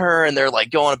dirt on her and they're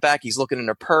going back. He's looking in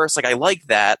her purse. I like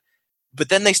that. But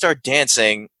then they start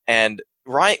dancing and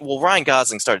Ryan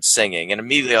Gosling started singing, and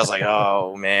immediately I was like,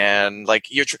 "Oh man!"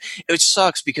 It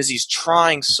sucks because he's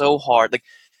trying so hard.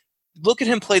 Look at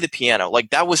him play the piano.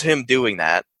 That was him doing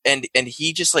that, and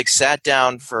he just sat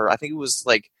down for I think it was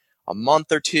a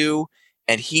month or two,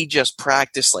 and he just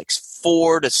practiced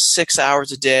 4 to 6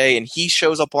 hours a day, and he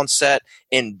shows up on set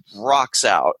and rocks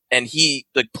out, and he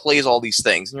plays all these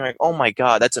things, and you're like, "Oh my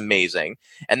god, that's amazing!"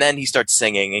 And then he starts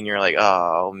singing, and you're like,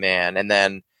 "Oh man!" And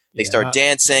then they start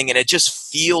dancing, and it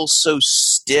just feels so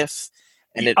stiff.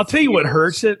 And I'll tell you what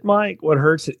hurts it, Mike. What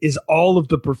hurts it is all of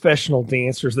the professional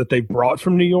dancers that they brought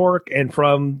from New York and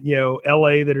from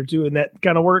LA that are doing that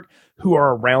kind of work, who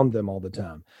are around them all the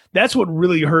time. That's what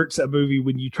really hurts that movie,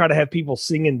 when you try to have people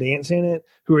sing and dance in it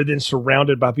who are then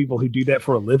surrounded by people who do that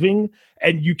for a living.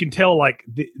 And you can tell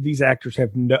these actors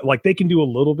have they can do a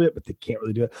little bit, but they can't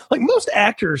really do it. Most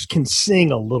actors can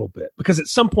sing a little bit because at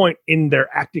some point in their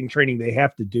acting training, they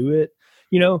have to do it,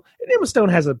 and Emma Stone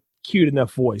has a cute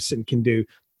enough voice and can do.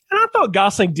 And I thought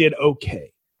Gosling did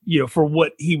okay, for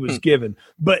what he was given.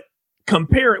 But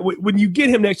compare it when you get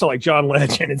him next to John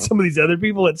Legend and some of these other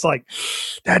people, it's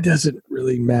that doesn't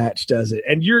really match, does it?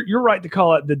 And you're right to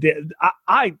call it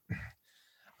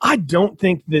I don't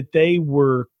think that they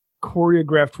were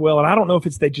choreographed well, and I don't know if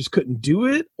it's they just couldn't do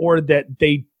it or that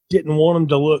they didn't want them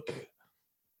to look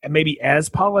maybe as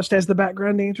polished as the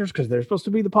background dancers because they're supposed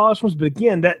to be the polished ones. But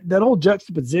again, that whole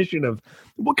juxtaposition of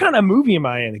what kind of movie am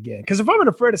I in again? Because if I'm in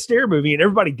a Fred Astaire movie and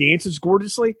everybody dances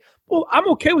gorgeously, well, I'm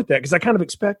okay with that because I kind of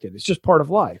expect it. It's just part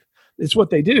of life. It's what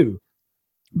they do.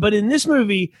 But in this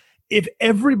movie, if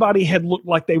everybody had looked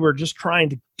like they were just trying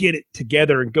to get it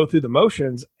together and go through the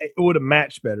motions, it would have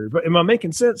matched better. But am I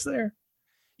making sense there?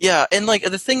 Yeah, and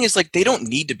the thing is, they don't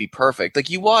need to be perfect.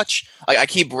 You watch, I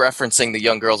keep referencing The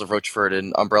Young Girls of Rochefort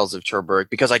and Umbrellas of Cherbourg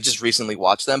because I just recently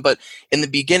watched them. But in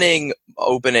the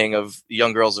opening of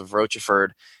Young Girls of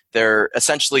Rochefort, they're in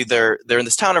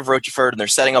this town of Rochefort and they're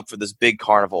setting up for this big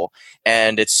carnival,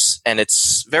 and it's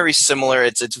very similar.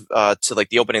 It's to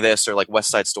the opening of this or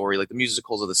West Side Story, the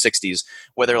musicals of the '60s,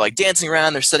 where they're dancing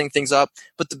around, they're setting things up,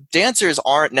 but the dancers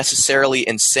aren't necessarily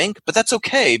in sync. But that's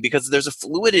okay because there's a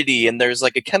fluidity and there's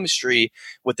a chemistry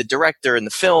with the director and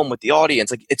the film with the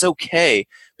audience. It's okay.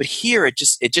 But here it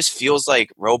just feels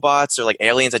like robots or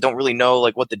aliens. I don't really know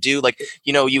what to do.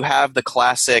 You have the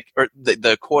classic or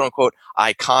the quote unquote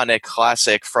iconic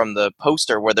classic from the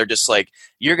poster where they're just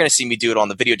you're going to see me do it on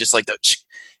the video, just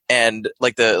and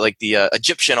the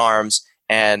Egyptian arms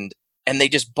and they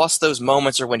just bust those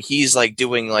moments, or when he's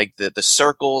doing the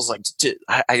circles.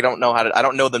 I don't know I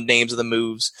don't know the names of the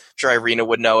moves. I'm sure Irina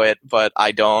would know it, but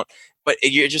I don't. But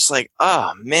you're just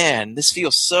oh man, this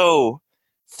feels so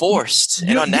forced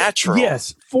and unnatural.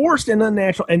 Yes, forced and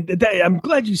unnatural. And I'm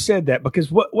glad you said that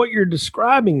because what you're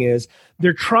describing is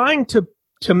they're trying to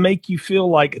make you feel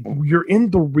like you're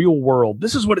in the real world.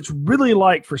 This is what it's really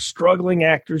like for struggling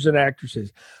actors and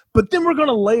actresses. But then we're going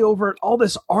to lay over it all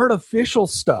this artificial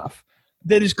stuff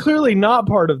that is clearly not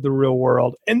part of the real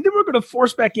world. And then we're going to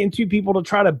force back into people to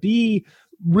try to be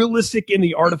realistic in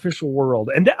the artificial world.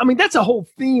 And that's a whole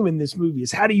theme in this movie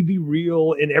is how do you be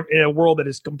real in a world that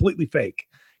is completely fake?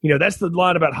 That's the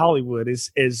line about Hollywood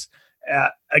is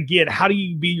again, how do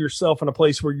you be yourself in a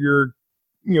place where you're,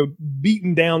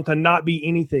 beaten down to not be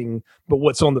anything but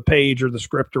what's on the page or the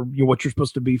script or what you're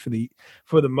supposed to be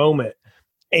for the moment.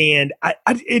 And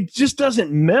it just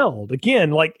doesn't meld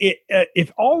again.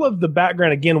 If all of the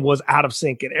background again was out of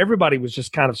sync and everybody was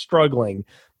just kind of struggling,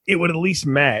 it would at least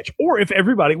match. Or if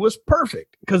everybody was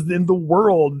perfect, because then the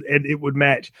world and it would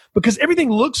match because everything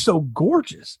looks so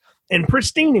gorgeous and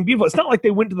pristine and beautiful. It's not like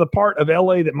they went to the part of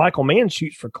LA that Michael Mann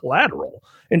shoots for Collateral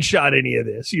and shot any of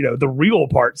this, the real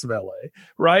parts of LA,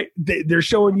 right? They're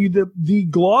showing you the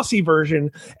glossy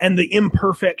version and the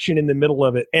imperfection in the middle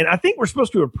of it. And I think we're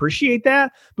supposed to appreciate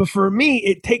that. But for me,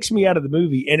 it takes me out of the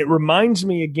movie. And it reminds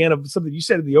me again of something you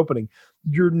said at the opening.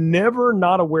 You're never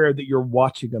not aware that you're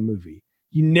watching a movie.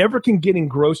 You never can get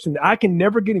engrossed in. I can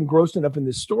never get engrossed enough in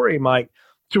this story, Mike,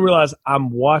 to realize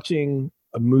I'm watching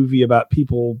a movie about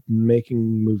people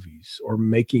making movies or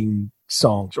making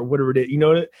songs or whatever it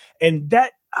is, and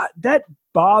that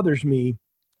bothers me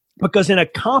because in a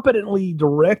competently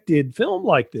directed film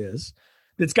like this,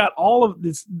 that's got all of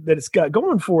this that it's got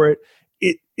going for it,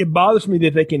 it bothers me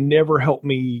that they can never help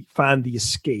me find the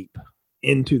escape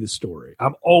into the story.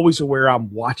 I'm always aware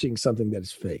I'm watching something that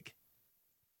is fake.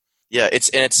 Yeah,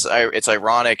 it's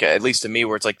ironic, at least to me,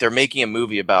 where it's like they're making a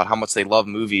movie about how much they love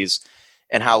movies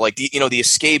and how like the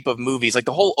escape of movies, like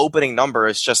the whole opening number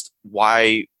is just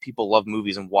why people love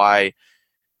movies and why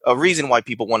a reason why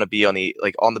people want to be on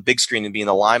the big screen and be in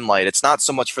the limelight. It's not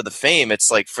so much for the fame,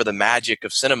 it's like for the magic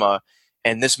of cinema.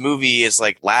 And this movie is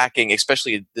like lacking,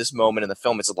 especially at this moment in the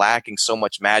film, it's lacking so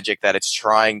much magic that it's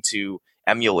trying to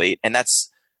emulate. And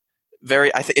that's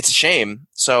it's a shame.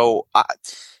 So I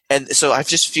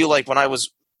just feel like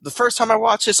the first time I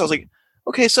watched this, I was like,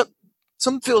 okay, so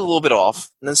some feel a little bit off.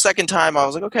 And then the second time I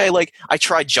was like, okay, like I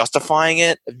tried justifying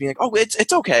it, being like, oh,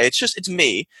 it's okay. It's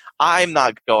me. I'm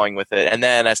not going with it. And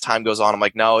then as time goes on, I'm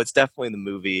like, no, it's definitely the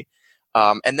movie.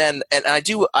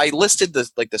 I listed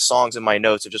the songs in my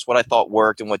notes of just what I thought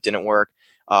worked and what didn't work.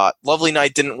 Lovely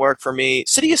Night didn't work for me.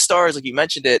 City of Stars, like you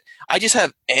mentioned it, I just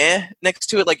have next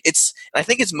to it. Like I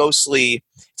think it's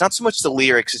not so much the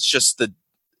lyrics, it's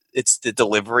the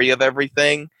delivery of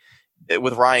everything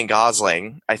with Ryan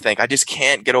Gosling. I think I just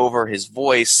can't get over his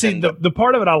voice. See, the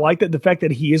part of it I like, that the fact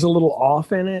that he is a little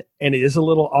off in it and it is a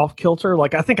little off kilter.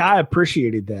 Like I think I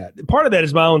appreciated that. Part of that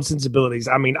is my own sensibilities.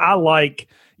 I mean, I like,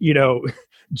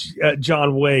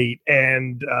 John Waite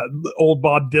and old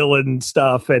Bob Dylan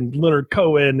stuff and Leonard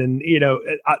Cohen. And,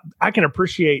 I can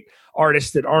appreciate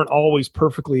artists that aren't always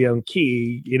perfectly on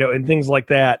key, and things like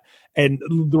that. And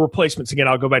the replacements, again,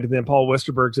 I'll go back to them. Paul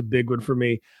Westerberg's a big one for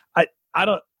me. I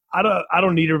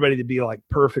don't need everybody to be like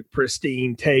perfect,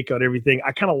 pristine take on everything.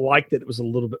 I kind of like that it was a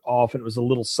little bit off and it was a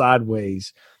little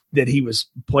sideways, that he was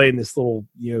playing this little,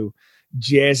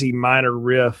 jazzy minor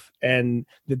riff, and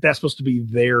that's supposed to be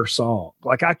their song.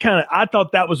 Like I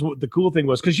thought that was what the cool thing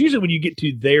was, because usually when you get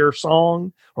to their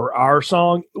song or our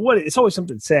song, it's always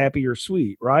something sappy or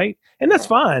sweet, right? And that's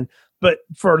fine. But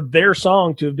for their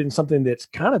song to have been something that's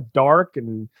kind of dark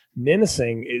and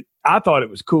menacing, I thought it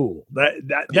was cool.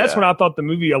 That's when I thought the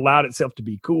movie allowed itself to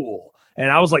be cool,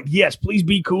 and I was like, yes, please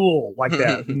be cool like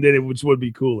that, and then it would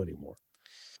be cool anymore.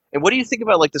 And what do you think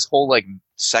about like this whole like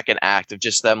second act of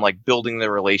just them like building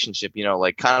their relationship,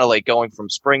 like kind of like going from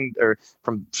spring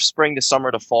to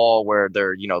summer to fall, where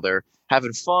they're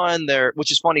having fun there, which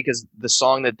is funny because the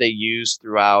song that they use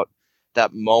throughout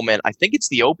that moment, I think it's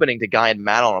the opening to Guy and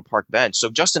Matt on a Park Bench. So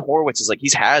Justin Horowitz is like,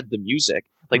 he's had the music,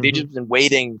 like they've just been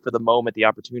waiting for the moment, the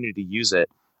opportunity to use it.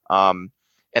 And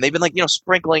they've been like,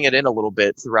 sprinkling it in a little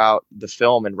bit throughout the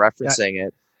film and referencing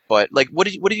it. But like, what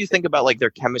did you think about like their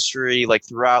chemistry, like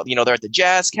throughout, they're at the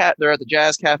jazz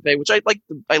cafe, which I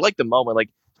like the moment, like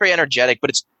very energetic,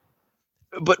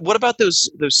 but what about those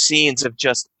scenes of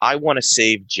just, I want to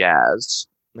save jazz?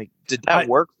 Like, did that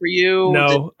work for you?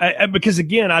 No, because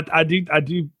again, I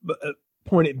do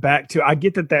point it back to, I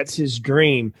get that that's his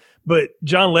dream, but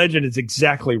John Legend is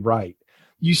exactly right.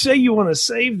 You say you want to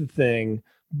save the thing,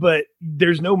 but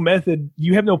there's no method.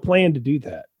 You have no plan to do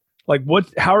that. Like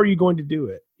how are you going to do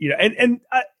it? And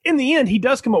in the end, he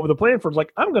does come up with a plan for,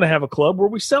 like, I'm going to have a club where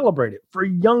we celebrate it for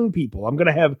young people. I'm going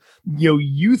to have,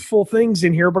 youthful things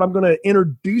in here, but I'm going to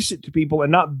introduce it to people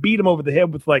and not beat them over the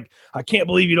head with like, I can't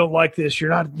believe you don't like this.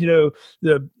 You're not,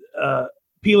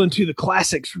 appealing to the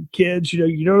classics from kids.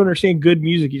 You don't understand good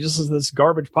music. You just listen to this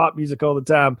garbage pop music all the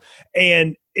time.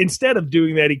 And instead of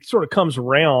doing that, he sort of comes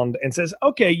around and says,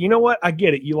 okay, you know what? I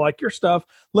get it. You like your stuff.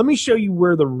 Let me show you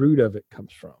where the root of it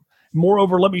comes from.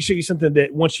 Moreover, let me show you something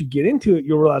that once you get into it,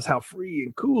 you'll realize how free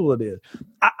and cool it is.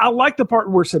 I like the part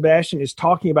where Sebastian is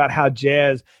talking about how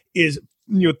jazz is,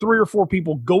 3 or 4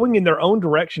 people going in their own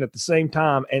direction at the same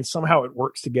time, and somehow it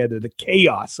works together. The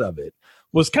chaos of it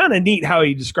was kind of neat how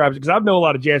he describes it, because I know a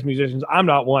lot of jazz musicians. I'm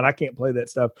not one. I can't play that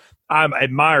stuff. I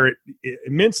admire it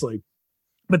immensely.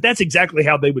 But that's exactly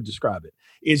how they would describe it,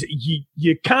 is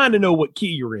you kind of know what key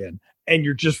you're in, and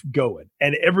you're just going.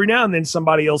 And every now and then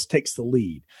somebody else takes the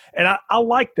lead. And I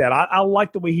like that. I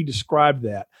like the way he described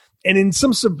that. And in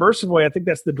some subversive way, I think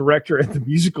that's the director and the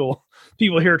musical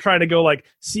people here trying to go like,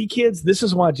 see, kids, this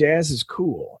is why jazz is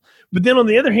cool. But then on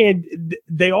the other hand,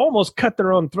 they almost cut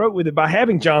their own throat with it by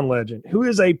having John Legend, who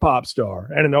is a pop star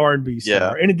and an R&B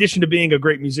star, in addition to being a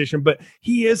great musician, but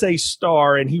he is a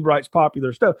star and he writes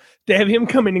popular stuff. To have him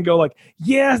come in and go like,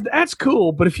 yeah, that's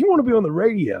cool, but if you want to be on the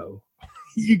radio,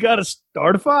 you got to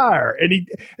start a fire. And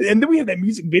then we have that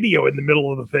music video in the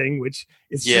middle of the thing, which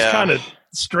is just kind of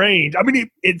strange. I mean,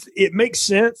 it makes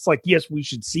sense. Like, yes, we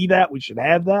should see that. We should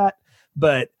have that.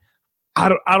 But I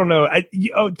don't know.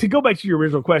 To go back to your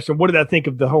original question, what did I think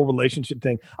of the whole relationship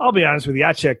thing? I'll be honest with you.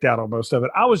 I checked out on most of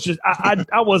it. I was just,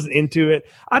 I wasn't into it.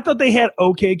 I thought they had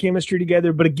okay chemistry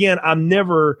together, but again, I'm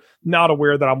never not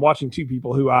aware that I'm watching two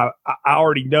people who I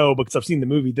already know because I've seen the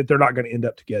movie that they're not going to end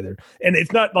up together. And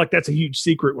it's not like that's a huge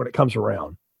secret when it comes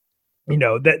around. You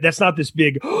know, that's not this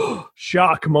big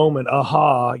shock moment,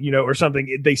 aha, you know, or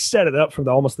something. They set it up from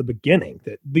almost the beginning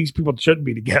that these people shouldn't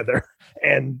be together.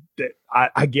 And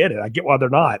I get it. I get why they're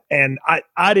not. And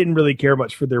I didn't really care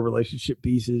much for their relationship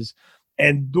pieces.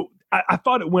 And I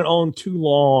thought it went on too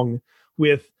long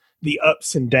with the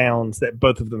ups and downs that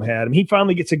both of them had. I mean, he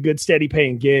finally gets a good steady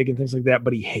paying gig and things like that,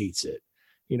 but he hates it,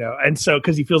 you know, and so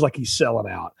because he feels like he's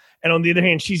selling out. And on the other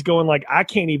hand, she's going like, I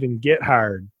can't even get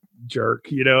hired,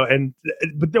 jerk, you know,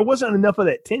 but there wasn't enough of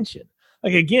that tension.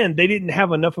 Like, again, they didn't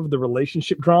have enough of the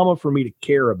relationship drama for me to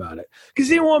care about it because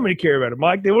they didn't want me to care about it,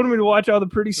 Mike. They wanted me to watch all the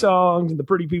pretty songs and the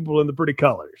pretty people and the pretty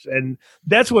colors. And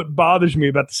that's what bothers me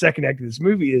about the second act of this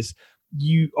movie is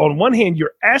you, on one hand,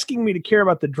 you're asking me to care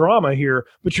about the drama here,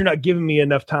 but you're not giving me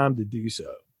enough time to do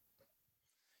so.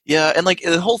 Yeah. And like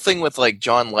the whole thing with like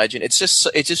John Legend, it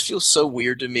just feels so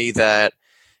weird to me that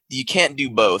you can't do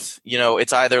both. You know,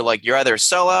 it's either like you're either a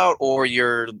sellout or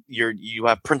you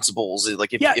have principles.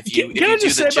 Like if you can I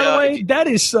just say, by the way, that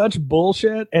is such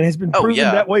bullshit and has been proven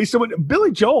that way. So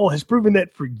Billy Joel has proven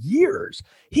that for years.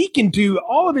 He can do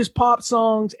all of his pop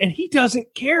songs and he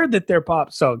doesn't care that they're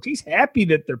pop songs. He's happy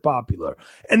that they're popular.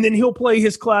 And then he'll play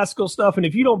his classical stuff. And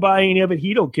if you don't buy any of it,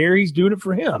 he don't care. He's doing it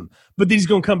for him. But then he's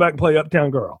going to come back and play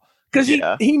Uptown Girl. Because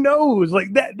he knows,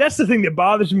 like, that's the thing that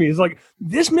bothers me is, like,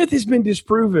 this myth has been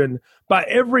disproven by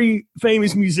every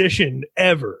famous musician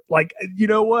ever. Like, you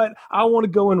know what? I want to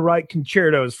go and write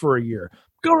concertos for a year.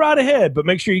 Go right ahead, but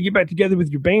make sure you get back together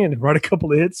with your band and write a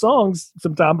couple of hit songs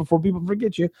sometime before people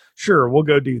forget you. Sure, we'll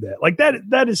go do that. Like,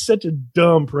 that is such a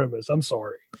dumb premise. I'm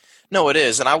sorry. No, it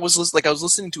is. And I was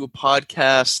listening to a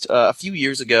podcast a few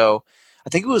years ago. I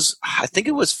think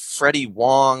it was Freddie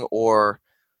Wong or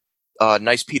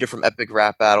Nice Peter from Epic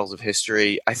Rap Battles of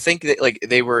History. I think that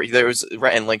there was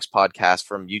Rhett and Link's podcast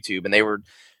from YouTube, and they were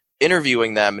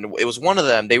interviewing them, and it was one of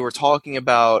them. They were talking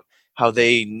about how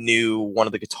they knew one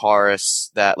of the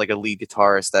guitarists that, like, a lead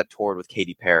guitarist that toured with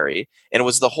Katy Perry, and it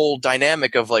was the whole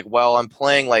dynamic of like, well, I'm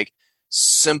playing like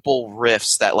simple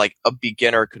riffs that like a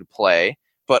beginner could play,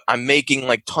 but I'm making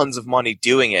like tons of money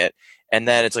doing it. And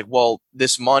then it's like, well,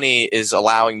 this money is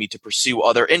allowing me to pursue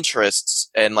other interests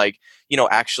and, like, you know,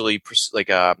 actually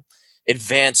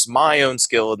advance my own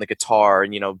skill in the guitar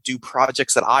and, you know, do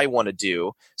projects that I want to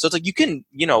do. So it's like you can,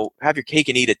 you know, have your cake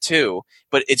and eat it too.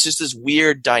 But it's just this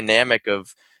weird dynamic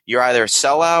of you're either a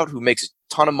sellout who makes a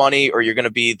ton of money or you're going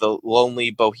to be the lonely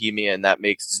bohemian that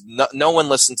makes no one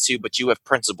listens to, but you have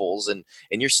principles and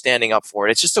you're standing up for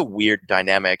it. It's just a weird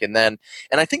dynamic. And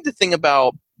I think the thing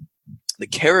about the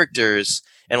characters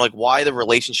and like why the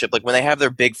relationship, like when they have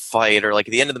their big fight or like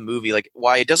at the end of the movie, like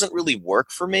why it doesn't really work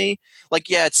for me. Like,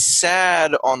 yeah, it's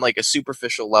sad on like a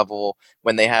superficial level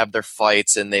when they have their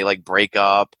fights and they like break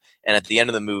up. And at the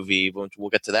end of the movie, we'll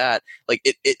get to that. Like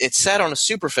it's sad on a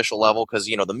superficial level because,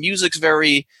 you know, the music's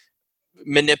very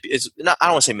I don't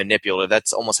want to say manipulative.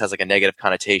 That's almost has like a negative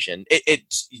connotation.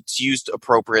 It's used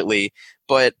appropriately,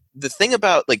 but the thing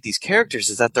about like these characters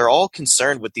is that they're all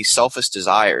concerned with these selfish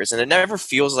desires, and it never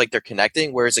feels like they're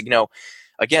connecting. Whereas, like, you know,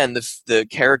 again, the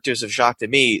characters of Jacques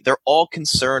Demy, they're all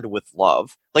concerned with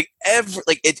love. Like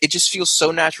it just feels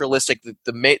so naturalistic.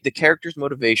 The characters'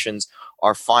 motivations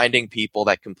are finding people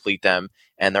that complete them,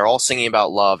 and they're all singing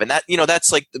about love, and that, you know,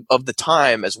 that's like of the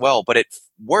time as well. But it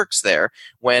works there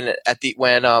when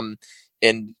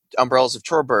in Umbrellas of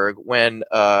Cherbourg when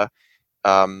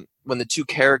the two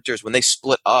characters, when they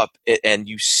split up and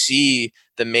you see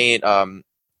the main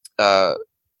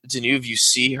Deneuve, you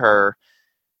see her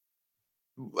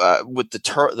with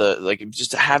the like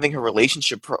just having her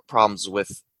relationship problems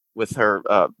with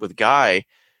Guy.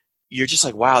 You're just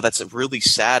like, wow, that's really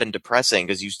sad and depressing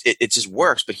because it just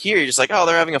works. But here you're just like, oh,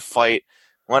 they're having a fight.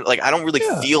 Like, I don't really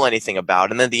feel anything about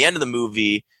it. And then at the end of the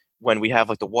movie, when we have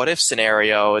like the what if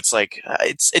scenario, it's like,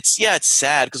 it's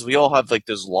sad because we all have like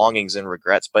those longings and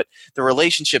regrets, but the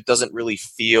relationship doesn't really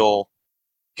feel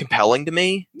compelling to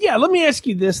me. Yeah, let me ask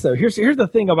you this though. Here's the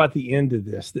thing about the end of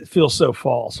this that feels so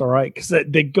false. All right, because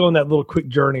they go on that little quick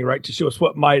journey, right, to show us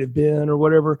what might have been or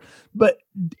whatever. But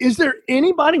is there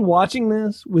anybody watching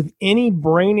this with any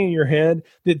brain in your head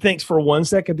that thinks for 1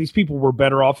 second these people were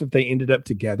better off if they ended up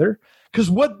together? Because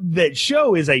what that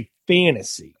show is a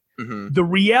fantasy. Mm-hmm. The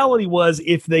reality was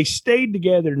if they stayed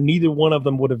together, neither one of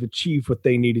them would have achieved what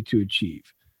they needed to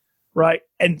achieve. right?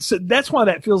 And so that's why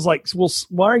that feels like, well,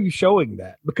 why are you showing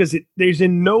that? Because there's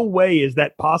in no way is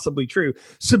that possibly true.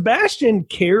 Sebastian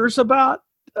cares about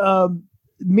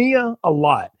Mia a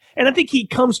lot. And I think he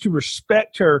comes to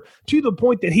respect her to the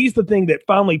point that he's the thing that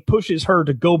finally pushes her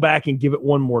to go back and give it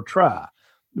one more try,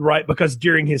 right? Because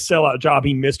during his sellout job,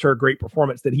 he missed her great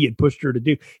performance that he had pushed her to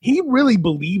do. He really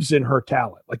believes in her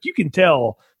talent. Like, you can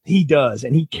tell he does,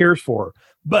 and he cares for her,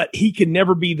 but he can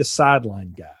never be the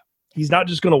sideline guy. He's not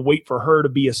just going to wait for her to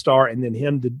be a star and then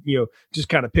him to, just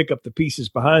kind of pick up the pieces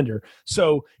behind her.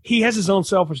 So he has his own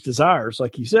selfish desires,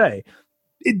 like you say.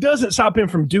 It doesn't stop him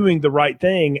from doing the right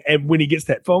thing. And when he gets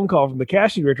that phone call from the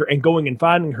casting director and going and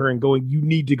finding her and going, you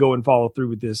need to go and follow through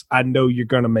with this. I know you're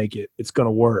going to make it. It's going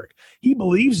to work. He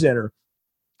believes in her.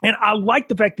 And I like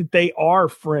the fact that they are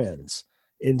friends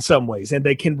in some ways, and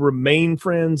they can remain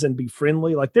friends and be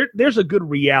friendly. Like, there's a good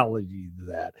reality to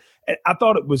that. And I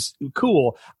thought it was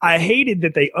cool. I hated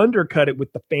that they undercut it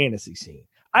with the fantasy scene.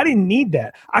 I didn't need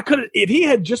that. I could have, if he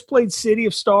had just played City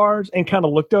of Stars and kind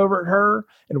of looked over at her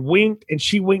and winked, and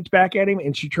she winked back at him,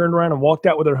 and she turned around and walked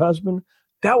out with her husband,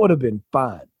 that would have been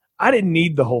fine. I didn't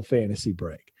need the whole fantasy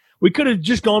break. We could have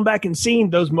just gone back and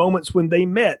seen those moments when they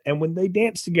met and when they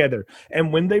danced together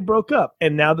and when they broke up,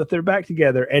 and now that they're back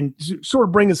together, and sort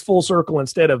of bring us full circle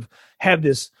instead of have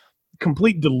this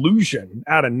complete delusion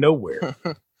out of nowhere.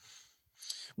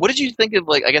 What did you think of,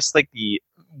 like, I guess, like,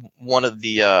 one of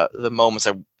the moments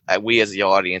that we as the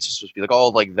audience are supposed to be like, oh,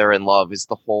 like, they're in love, is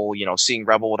the whole, seeing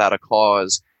Rebel Without a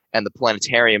Cause and the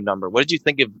planetarium number. What did you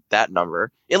think of that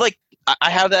number? It, like,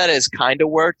 I have that as kind of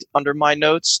worked under my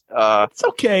notes. It's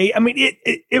okay. I mean,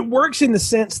 it works in the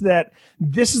sense that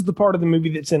this is the part of the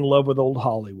movie that's in love with old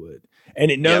Hollywood, and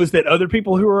it knows that other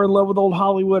people who are in love with old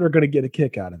Hollywood are going to get a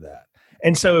kick out of that.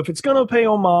 And so if it's going to pay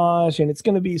homage and it's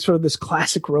going to be sort of this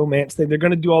classic romance thing, they're going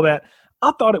to do all that.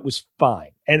 I thought it was fine.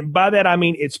 And by that, I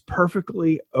mean, it's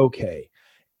perfectly okay.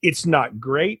 It's not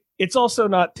great. It's also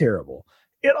not terrible.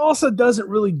 It also doesn't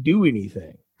really do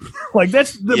anything. Like,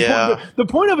 that's the point. The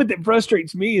point of it that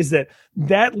frustrates me is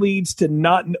that leads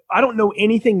to I don't know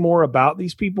anything more about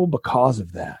these people because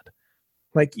of that.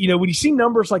 Like, when you see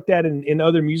numbers like that in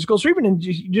other musicals, or even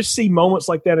you just see moments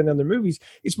like that in other movies,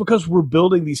 it's because we're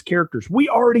building these characters. We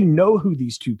already know who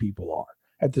these two people are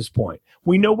at this point.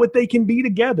 We know what they can be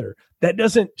together. That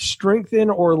doesn't strengthen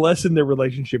or lessen their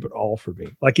relationship at all for me.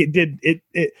 Like, it did,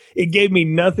 it gave me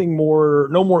no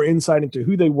more insight into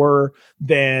who they were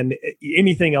than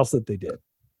anything else that they did.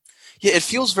 Yeah, it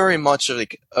feels very much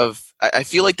I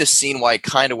feel like the scene, why it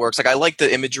kind of works. Like, I like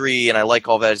the imagery and I like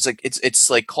all that. It's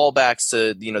like callbacks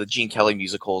to, the Gene Kelly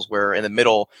musicals, where in the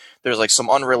middle there's like some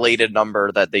unrelated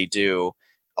number that they do.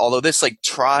 Although this like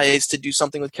tries to do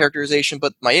something with characterization,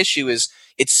 but my issue is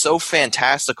it's so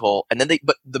fantastical, and then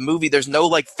but the movie, there's no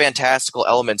like fantastical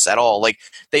elements at all. Like,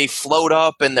 they float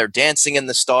up and they're dancing in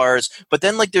the stars, but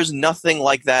then like there's nothing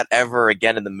like that ever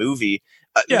again in the movie.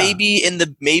 Maybe in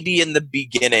the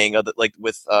beginning of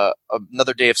with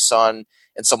Another Day of Sun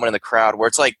and someone in the crowd, where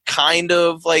it's like kind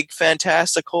of like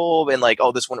fantastical and like,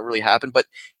 oh, this wouldn't really happen. But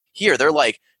here they're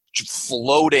like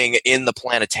floating in the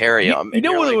planetarium. You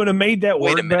know what would have made that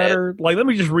work better? Like, let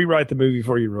me just rewrite the movie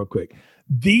for you real quick.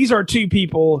 These are two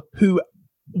people who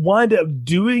wind up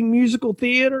doing musical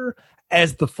theater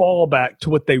as the fallback to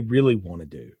what they really want to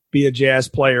do. Be a jazz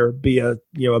player, be a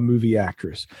movie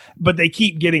actress, but they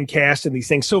keep getting cast in these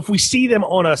things. So if we see them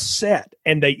on a set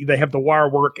and they have the wire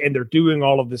work and they're doing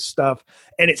all of this stuff,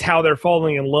 and it's how they're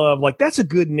falling in love, like, that's a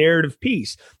good narrative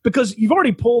piece, because you've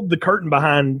already pulled the curtain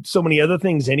behind so many other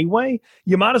things anyway.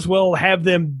 You might as well have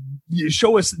them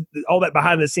show us all that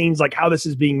behind the scenes, like how this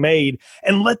is being made,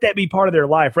 and let that be part of their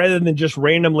life, rather than just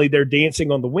randomly they're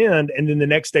dancing on the wind and then the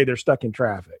next day they're stuck in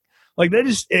traffic. Like, that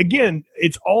is, again,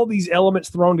 it's all these elements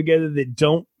thrown together that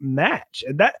don't match.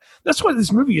 And that's why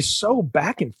this movie is so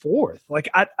back and forth. Like,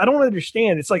 I don't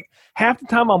understand. It's like half the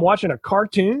time I'm watching a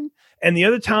cartoon, and the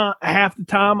other time, half the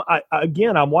time,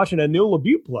 I'm watching a Neil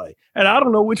LaBute play. And I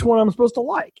don't know which one I'm supposed to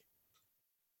like.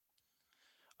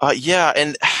 Yeah,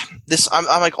 and this, I'm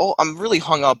like, oh, I'm really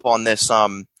hung up on this,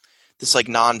 this like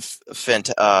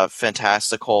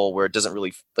fantastical, where it doesn't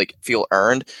really like feel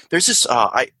earned. There's this,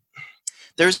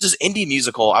 there's this indie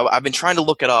musical. I've been trying to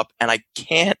look it up, and I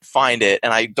can't find it,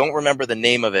 and I don't remember the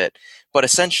name of it. But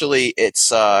essentially,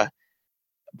 it's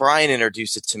Brian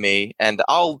introduced it to me, and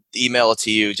I'll email it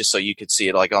to you just so you could see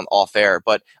it like on off air.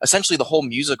 But essentially, the whole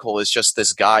musical is just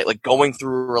this guy like going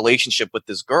through a relationship with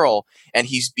this girl, and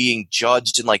he's being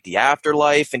judged in like the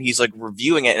afterlife, and he's like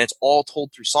reviewing it, and it's all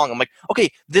told through song. I'm like,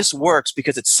 okay, this works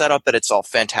because it's set up that it's all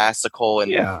fantastical,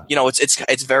 and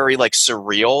it's very like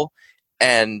surreal,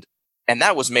 and and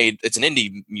that was made. It's an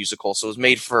indie musical, so it was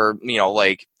made for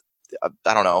like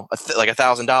I don't know, like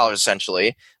 $1,000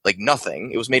 essentially, like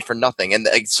nothing. It was made for nothing, and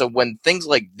so when things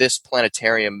like this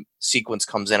planetarium sequence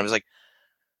comes in, I was like,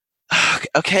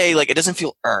 okay, like it doesn't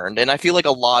feel earned, and I feel like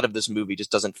a lot of this movie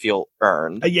just doesn't feel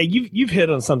earned. Yeah, you've hit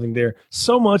on something there.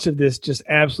 So much of this just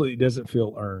absolutely doesn't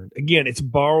feel earned. Again, it's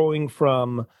borrowing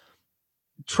from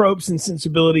tropes and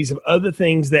sensibilities of other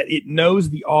things that it knows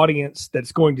the audience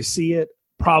that's going to see it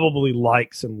probably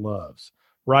likes and loves,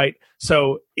 right?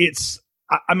 So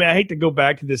I mean, I hate to go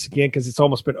back to this again because it's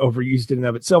almost been overused in and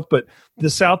of itself, but the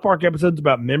South Park episodes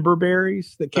about member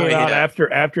berries that came out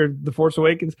after The Force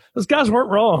Awakens, those guys weren't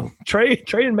wrong. Trey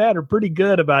and Matt are pretty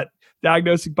good about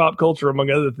diagnosing pop culture, among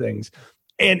other things.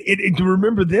 And to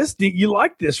remember this, you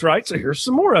like this, right? So here's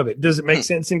some more of it. Does it make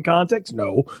sense in context?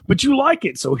 No, but you like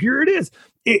it. So here it is.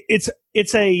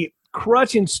 It's a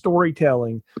crutch in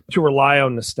storytelling to rely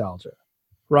on nostalgia,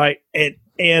 right? And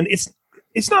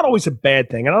it's not always a bad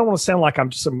thing. And I don't want to sound like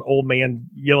I'm just some old man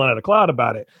yelling at a cloud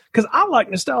about it, because I like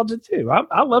nostalgia too.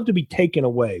 I love to be taken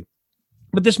away.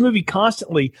 But this movie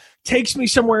constantly takes me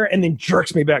somewhere and then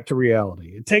jerks me back to reality.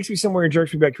 It takes me somewhere and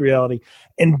jerks me back to reality.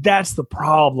 And that's the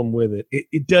problem with it.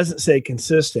 It doesn't stay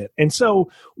consistent. And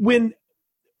so when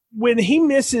he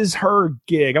misses her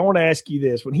gig, I want to ask you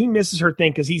this. When he misses her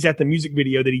thing because he's at the music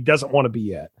video that he doesn't want to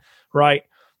be at, right?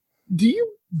 Do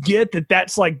you get that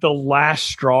that's like the last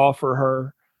straw for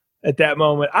her at that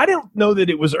moment? I don't know that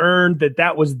it was earned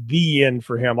that was the end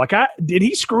for him. Like, did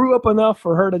he screw up enough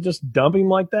for her to just dump him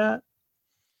like that?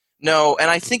 No, and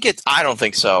I don't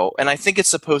think so. And I think it's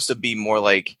supposed to be more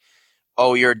like,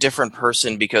 oh, you're a different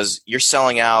person because you're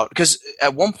selling out. Because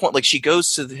at one point, like, she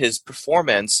goes to his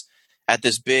performance at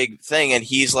this big thing and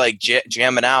he's like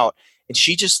jamming out, and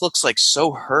she just looks like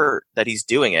so hurt that he's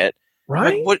doing it.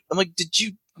 Right? I'm like,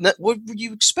 what were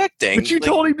you expecting? But you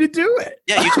told him to do it.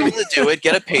 Yeah, you told him to do it,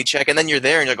 get a paycheck, and then you're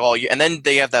there, and you're like, and then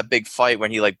they have that big fight when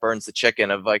he like burns the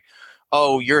chicken of like,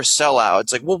 oh, you're a sellout.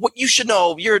 It's like, well, what you should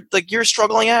know, you're a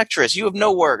struggling actress. You have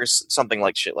no work, or something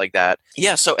like shit like that.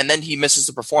 Yeah. So, and then he misses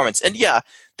the performance, and yeah,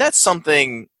 that's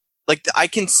something like I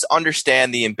can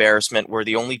understand the embarrassment where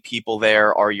the only people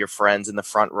there are your friends in the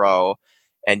front row,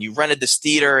 and you rented this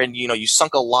theater, and you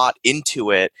sunk a lot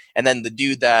into it, and then the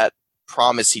dude that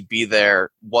promised he'd be there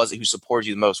who supported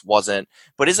you the most wasn't.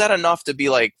 But is that enough to be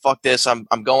like, fuck this, I'm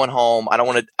going home. I don't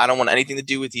want anything to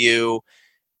do with you.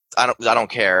 I don't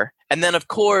care. And then of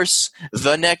course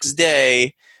the next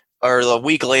day or a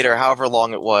week later, however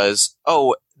long it was,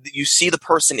 you see the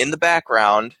person in the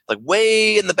background, like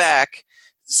way in the back,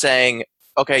 saying,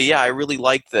 okay, yeah, I really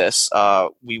like this.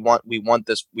 We want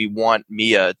this. We want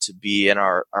Mia to be in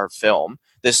our film.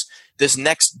 This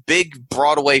next big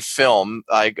Broadway film,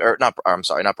 not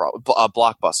Broadway,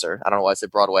 blockbuster. I don't know why I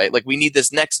said Broadway. Like, we need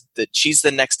this she's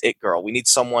the next it girl. We need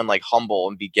someone like humble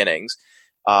in beginnings.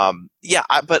 But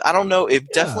I don't know.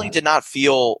 It definitely did not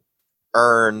feel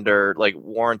earned or like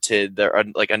warranted or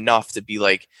like enough to be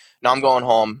like, no, I'm going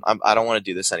home. I don't want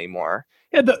to do this anymore.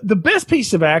 Yeah, the best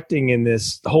piece of acting in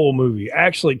this whole movie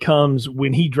actually comes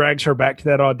when he drags her back to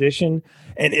that audition,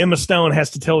 and Emma Stone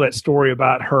has to tell that story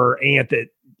about her aunt that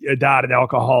died an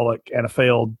alcoholic and a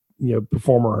failed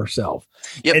performer herself.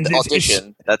 Yep, and the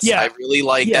audition. I really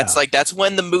like. Yeah. That's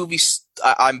when the movie.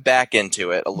 I'm back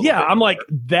into it a little. Yeah, I'm like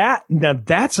that. Now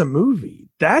that's a movie.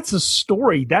 That's a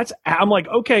story. I'm like,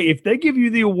 okay, if they give you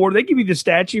the award, they give you the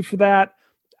statue for that,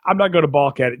 I'm not going to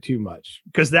balk at it too much,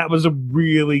 because that was a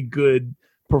really good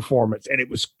performance, and it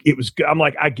was good. I'm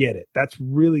like, I get it. That's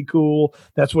really cool.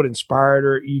 That's what inspired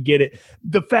her. You get it.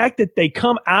 The fact that they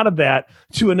come out of that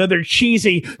to another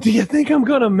cheesy, do you think I'm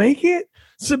going to make it,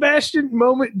 Sebastian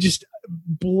moment just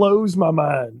blows my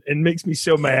mind and makes me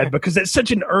so mad, because that's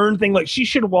such an earned thing. Like, she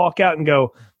should walk out and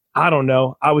go, I don't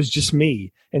know, I was just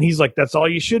me. And he's like, that's all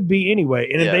you should be anyway.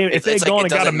 And if they had gone and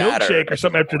got a milkshake or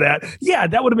something after that,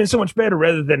 that would have been so much better,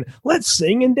 rather than let's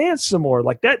sing and dance some more.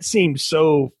 Like, that seemed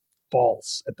so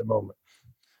false at the moment.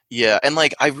 Yeah, and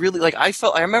like I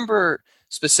remember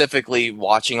specifically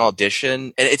watching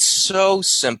Audition, and it's so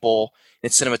simple in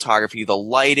cinematography. The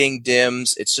lighting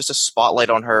dims, it's just a spotlight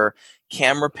on her,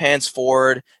 camera pans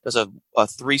forward, there's a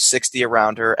 360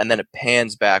 around her, and then it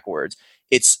pans backwards.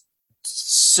 It's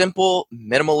simple,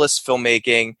 minimalist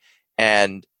filmmaking,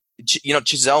 and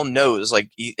Giselle knows, like,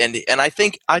 and I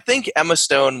think Emma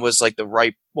Stone was like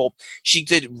she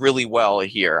did really well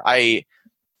here. I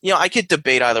could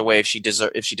debate either way if she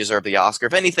deserved the Oscar.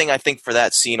 If anything, I think for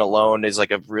that scene alone is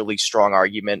like a really strong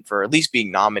argument for at least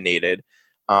being nominated.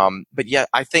 But yeah,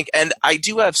 I think, and I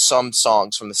do have some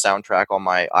songs from the soundtrack on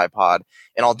my iPod,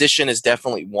 and Audition is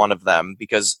definitely one of them,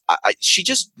 because she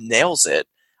just nails it.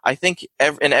 I think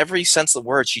in every sense of the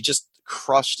word, she just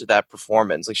crushed that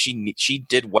performance. Like she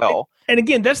did well. And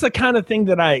again, that's the kind of thing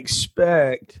that I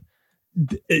expect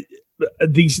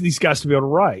these guys to be able to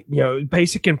write. You know,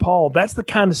 Basic and Paul, that's the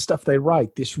kind of stuff they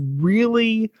write. This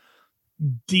really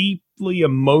deeply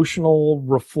emotional,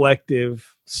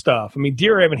 reflective stuff. I mean,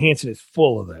 Dear Evan Hansen is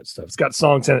full of that stuff. It's got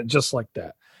songs in it just like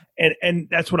that. And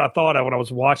that's what I thought of when I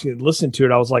was watching it, listening to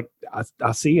it. I was like,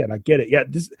 I see it. I get it. Yeah,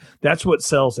 that's what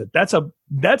sells it. That's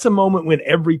a moment when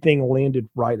everything landed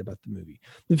right about the movie.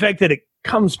 The fact that it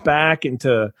comes back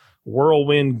into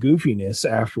whirlwind goofiness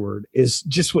afterward is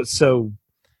just what's so,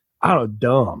 I don't know,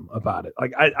 dumb about it.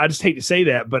 Like, I just hate to say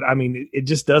that, but I mean, it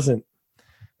just doesn't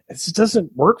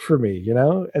work for me, you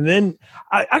know? And then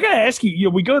I got to ask you,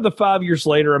 we go to the 5 years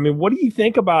later. I mean, what do you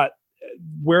think about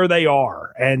where they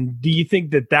are? And do you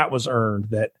think that was earned,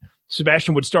 that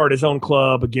Sebastian would start his own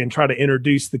club again, try to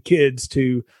introduce the kids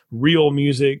to real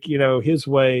music, his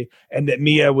way, and that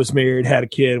Mia was married, had a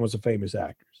kid, and was a famous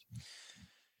actress?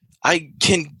 I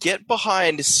can get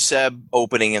behind Seb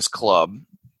opening his club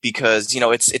because,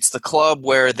 it's the club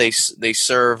where they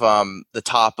serve the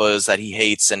tapas that he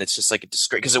hates, and it's just like a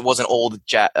disgrace because it was an old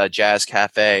jazz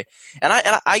cafe. And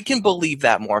I can believe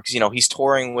that more because, he's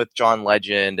touring with John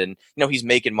Legend and, he's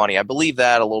making money. I believe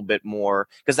that a little bit more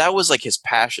because that was like his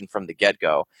passion from the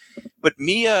get-go. But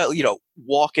Mia,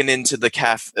 walking into the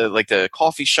like the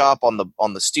coffee shop on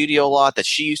the studio lot that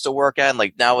she used to work at, and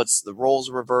like now it's the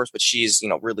roles reversed, but she's,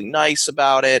 really nice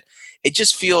about it. It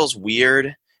just feels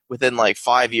weird. Within like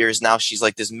 5 years now, she's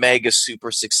like this mega super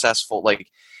successful. Like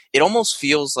it almost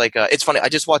feels like it's funny. I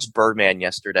just watched Birdman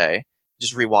yesterday,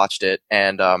 just rewatched it,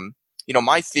 and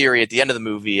my theory at the end of the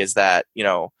movie is that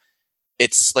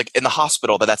it's like in the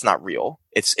hospital, but that's not real.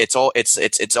 It's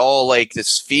all like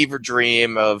this fever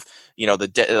dream of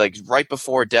like right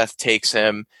before death takes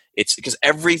him. It's because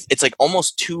it's like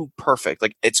almost too perfect.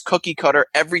 Like it's cookie cutter.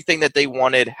 Everything that they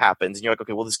wanted happens, and you're like,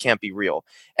 okay, well this can't be real,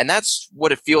 and that's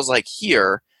what it feels like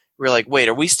here. We're like, wait,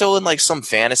 are we still in like some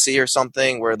fantasy or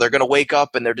something where they're going to wake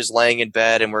up and they're just laying in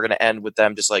bed and we're going to end with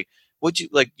them just like, do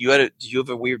you have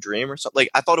a weird dream or something? Like,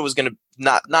 I thought it was going to,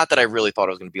 not that I really thought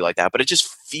it was going to be like that, but it just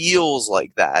feels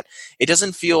like that. It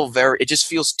doesn't feel it just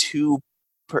feels too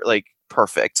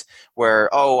perfect where,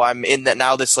 oh, I'm in that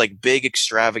now, this like big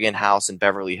extravagant house in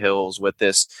Beverly Hills with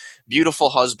this beautiful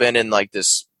husband and like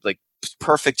this like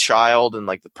perfect child and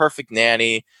like the perfect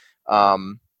nanny.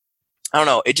 I don't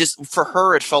know. It just, for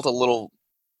her, it felt a little,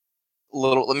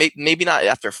 maybe not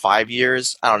after 5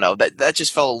 years. I don't know. That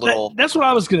just felt a little. That's what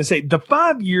I was going to say. The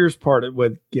 5 years part of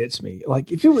what gets me. Like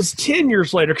if it was 10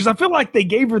 years later, because I feel like they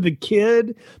gave her the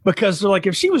kid because they're like,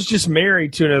 if she was just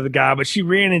married to another guy, but she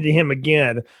ran into him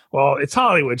again, well, it's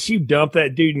Hollywood. She dumped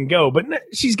that dude and go. But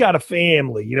she's got a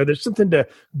family. There's something to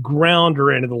ground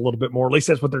her in it a little bit more. At least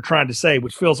that's what they're trying to say,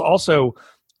 which feels also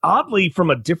oddly from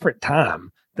a different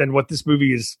time than what this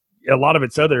movie is. A lot of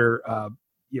its other,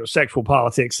 sexual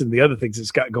politics and the other things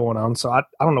it's got going on. So I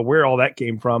don't know where all that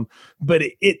came from, but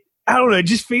I don't know. It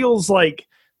just feels like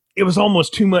it was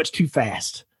almost too much too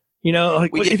fast.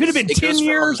 Like if it had been 10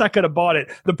 years, I could have bought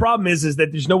it. The problem is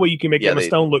that there's no way you can make Emma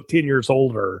Stone look 10 years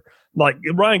older. Like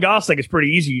Ryan Gosling, it's pretty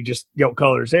easy. You just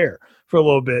color his hair for a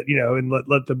little bit, and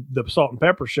let the salt and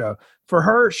pepper show. For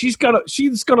her, she's gonna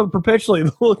perpetually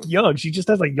look young. She just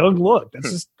has a young look.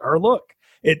 That's just her look.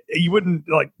 You wouldn't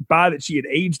like buy that she had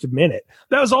aged a minute.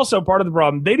 That was also part of the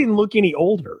problem. They didn't look any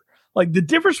older. Like the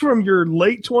difference from your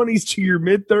late 20s to your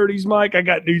mid 30s, Mike, I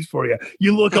got news for you.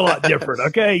 You look a lot different.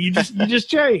 Okay. You just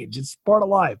change. It's part of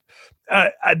life.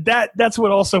 That's what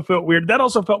also felt weird. That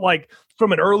also felt like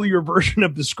from an earlier version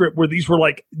of the script where these were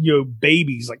like,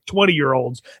 babies, like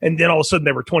 20-year-olds. And then all of a sudden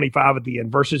they were 25 at the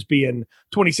end versus being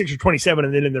 26 or 27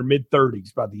 and then in their mid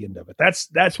 30s by the end of it.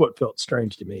 That's what felt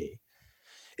strange to me.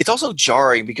 It's also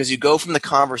jarring because you go from the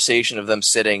conversation of them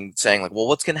sitting saying like, well,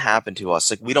 what's going to happen to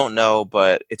us? Like, we don't know,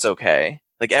 but it's okay.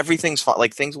 Like everything's fine.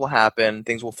 Like things will happen.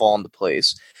 Things will fall into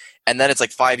place. And then it's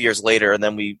like 5 years later. And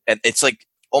it's like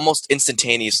almost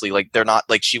instantaneously, like they're not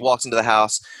like, she walks into the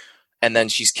house and then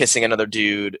she's kissing another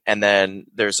dude. And then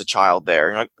there's a child there.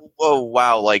 And you're like, whoa,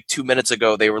 wow. Like 2 minutes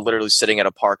ago, they were literally sitting at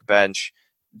a park bench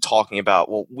talking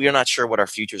about, well, we're not sure what our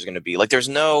future is going to be. Like there's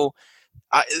no,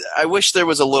 I wish there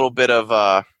was a little bit of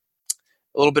a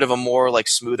more like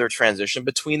smoother transition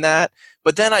between that.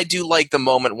 But then I do like the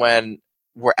moment when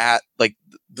we're at like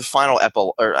the final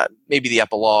maybe the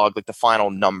epilogue, like the final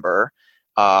number.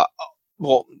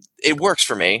 Well, it works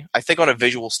for me. I think on a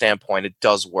visual standpoint, it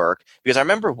does work because I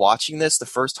remember watching this the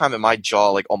first time and my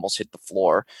jaw like almost hit the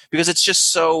floor because it's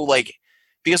just so like,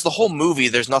 because the whole movie,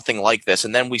 there's nothing like this.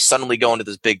 And then we suddenly go into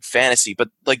this big fantasy. But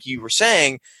like you were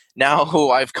saying,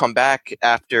 now I've come back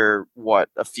after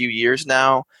a few years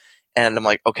now, and I'm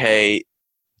like, okay,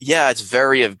 yeah, it's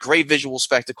a great visual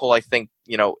spectacle. I think,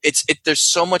 there's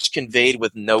so much conveyed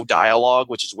with no dialogue,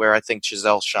 which is where I think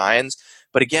Chazelle shines.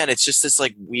 But again, it's just this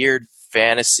like weird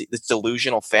fantasy, this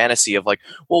delusional fantasy of like,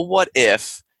 well, what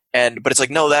if? But it's like,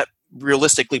 no, that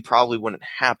realistically probably wouldn't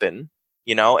happen,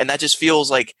 and that just feels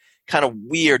like kind of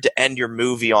weird to end your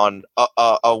movie on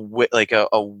a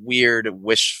weird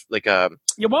wish, like a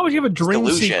yeah. Why would you have a dream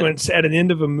delusion sequence at an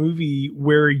end of a movie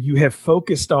where you have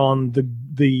focused on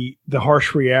the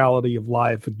harsh reality of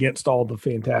life against all the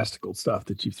fantastical stuff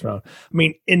that you've thrown? I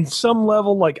mean, in some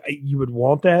level, like you would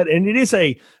want that, and it is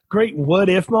a great what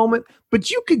if moment. But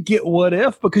you could get what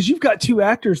if because you've got two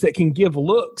actors that can give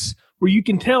looks where you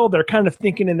can tell they're kind of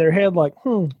thinking in their head like,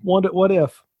 what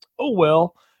if? Oh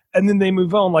well. And then they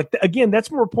move on. Like, again,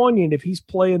 that's more poignant if he's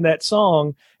playing that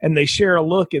song and they share a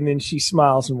look and then she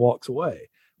smiles and walks away,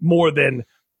 more than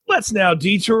let's now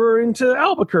detour into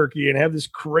Albuquerque and have this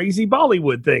crazy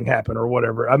Bollywood thing happen or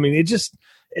whatever. I mean, it just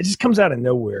comes out of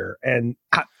nowhere. And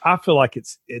I feel like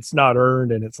it's not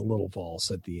earned and it's a little false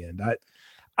at the end.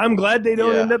 I'm glad they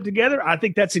don't end up together. I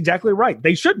think that's exactly right.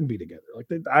 They shouldn't be together.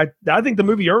 Like I think the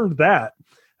movie earned that.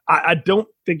 I don't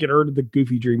think it earned the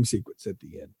goofy dream sequence at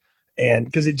the end. And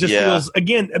because it just feels,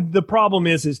 again, the problem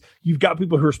is you've got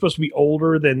people who are supposed to be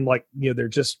older than like, they're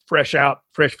just fresh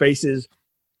faces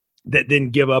that then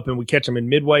give up and we catch them in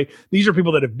midway. These are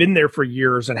people that have been there for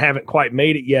years and haven't quite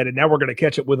made it yet. And now we're going to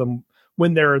catch up with them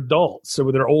when they're adults. So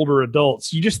when they're older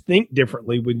adults, you just think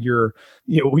differently when you're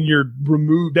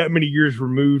removed that many years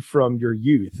removed from your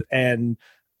youth. And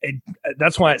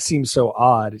that's why it seems so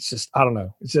odd. It's just, I don't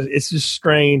know. It's just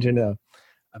strange and a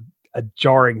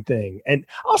jarring thing. And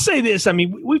I'll say this, I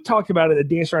mean, we've talked about it at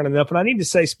Dance Around enough, and I need to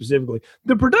say specifically,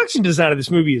 the production design of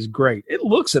this movie is great. It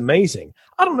looks amazing.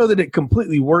 I don't know that it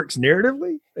completely works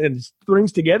narratively and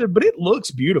strings together, but it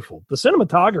looks beautiful. The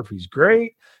cinematography is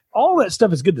great. All that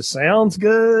stuff is good. The sound's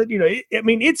good.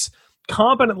 It's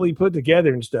competently put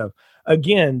together and stuff.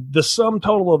 Again, the sum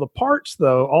total of the parts,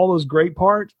 though, all those great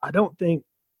parts, I don't think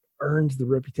earns the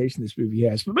reputation this movie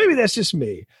has. But maybe that's just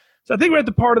me. So I think we're at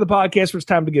the part of the podcast where it's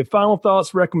time to give final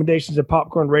thoughts, recommendations, and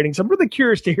popcorn ratings. I'm really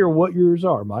curious to hear what yours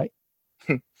are, Mike.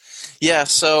 Yeah.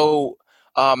 So,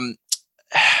 so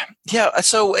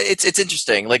it's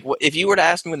interesting. Like, if you were to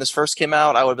ask me when this first came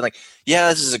out, I would have been like, yeah,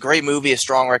 this is a great movie, a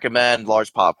strong recommend,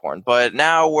 large popcorn. But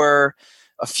now we're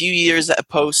a few years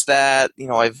post that,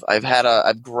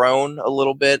 I've grown a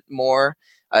little bit more.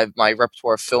 My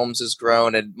repertoire of films has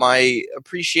grown, and my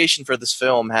appreciation for this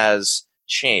film has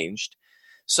changed.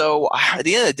 So at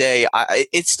the end of the day, I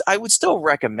would still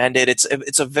recommend it.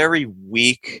 It's a very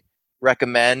weak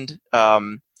recommend.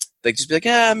 Like just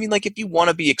be like, if you want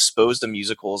to be exposed to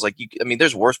musicals,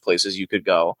 there's worse places you could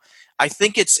go. I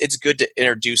think it's good to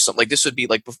introduce something like this would be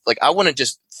like I wouldn't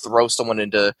just throw someone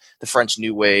into the French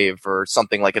New Wave or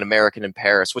something like An American in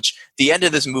Paris, which the end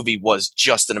of this movie was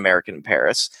just An American in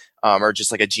Paris. Or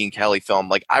just like a Gene Kelly film.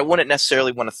 Like, I wouldn't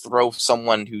necessarily want to throw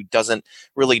someone who doesn't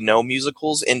really know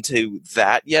musicals into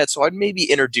that yet. So I'd maybe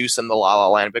introduce them to La La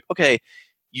Land. But okay,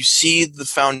 you see the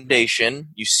foundation,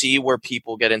 you see where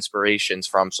people get inspirations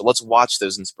from. So let's watch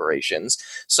those inspirations.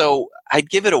 So I'd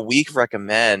give it a weak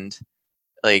recommend.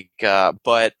 But I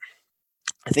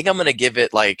think I'm going to give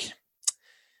it I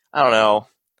don't know,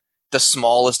 the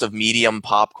smallest of medium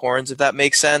popcorns, if that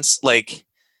makes sense.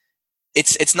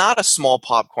 It's not a small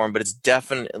popcorn, but it's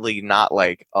definitely not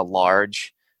like a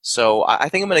large. So I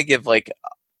think I'm going to give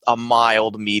a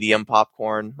mild medium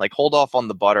popcorn. Hold off on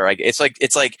the butter. It's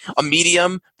like a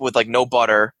medium with no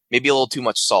butter, maybe a little too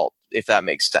much salt, if that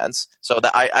makes sense. So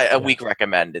that a weak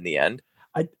recommend in the end.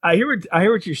 I hear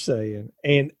what you're saying,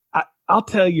 and I'll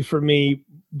tell you, for me,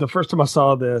 the first time I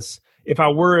saw this, if I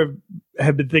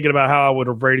have been thinking about how I would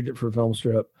have rated it for Film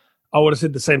Strip, I would have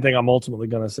said the same thing I'm ultimately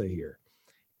going to say here.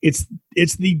 It's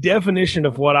the definition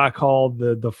of what I call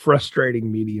the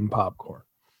frustrating medium popcorn.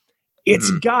 It's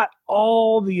got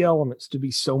all the elements to be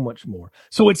so much more.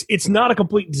 So it's not a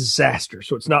complete disaster.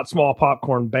 So it's not small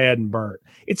popcorn bad and burnt.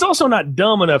 It's also not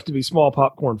dumb enough to be small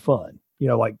popcorn fun,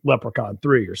 like Leprechaun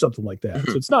 3 or something like that.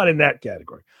 So it's not in that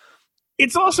category.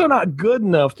 It's also not good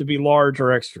enough to be large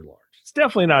or extra large. It's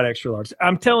definitely not extra large.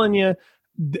 I'm telling you,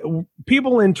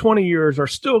 people in 20 years are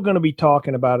still going to be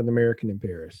talking about An American in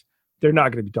Paris. They're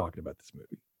not going to be talking about this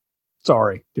movie.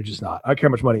 Sorry, they're just not. I don't care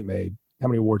how much money it made, how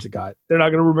many awards it got. They're not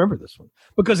going to remember this one.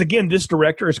 Because, again, this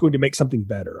director is going to make something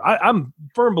better. I'm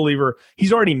a firm believer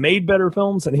he's already made better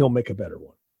films, and he'll make a better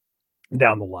one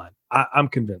down the line. I'm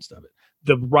convinced of it.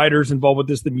 The writers involved with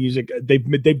this, the music,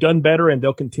 they've done better, and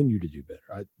they'll continue to do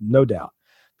better. No doubt.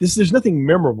 There's nothing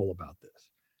memorable about this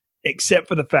except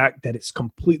for the fact that it's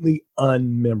completely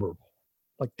unmemorable.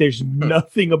 Like there's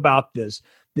nothing about this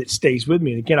that stays with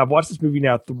me. And again, I've watched this movie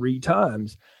now 3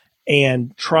 times,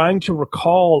 and trying to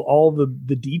recall all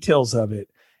the details of it,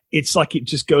 it's like it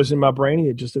just goes in my brain and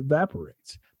it just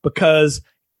evaporates because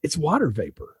it's water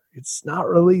vapor. It's not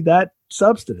really that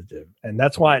substantive. And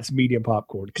that's why it's medium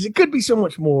popcorn, because it could be so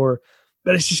much more,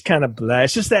 but it's just kind of blah.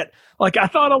 It's just that, like, I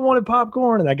thought I wanted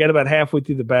popcorn and I get about halfway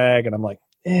through the bag and I'm like,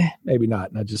 maybe not.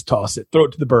 And I just toss it, throw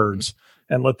it to the birds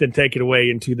and let them take it away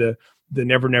into the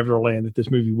Never Never land that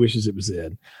this movie wishes it was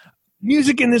in.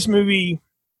 Music in this movie,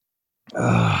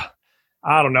 I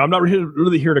don't know. I'm not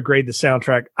really here to grade the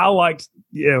soundtrack. I liked,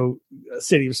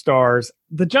 City of Stars.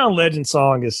 The John Legend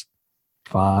song is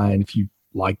fine if you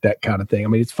like that kind of thing. I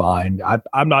mean, it's fine.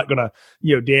 I'm not going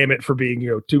to, damn it for being,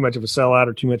 too much of a sellout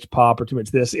or too much pop or too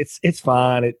much this. It's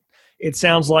fine. It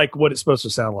sounds like what it's supposed to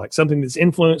sound like, something that's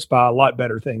influenced by a lot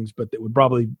better things, but that would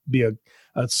probably be a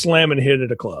slamming hit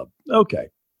at a club. Okay.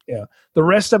 Yeah. The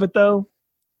rest of it, though,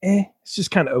 it's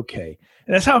just kind of okay.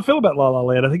 And that's how I feel about La La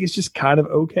Land. I think it's just kind of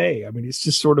okay. I mean, it's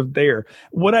just sort of there.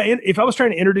 If I was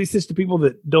trying to introduce this to people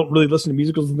that don't really listen to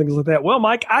musicals and things like that, well,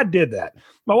 Mike, I did that.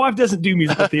 My wife doesn't do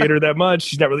musical theater that much.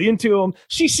 She's not really into them.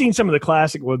 She's seen some of the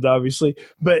classic ones, obviously,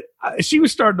 but she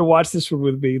was starting to watch this one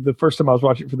with me the first time I was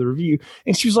watching it for the review.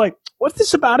 And she was like, what's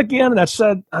this about again? And I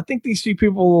said, I think these 2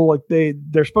 people, like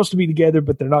they're supposed to be together,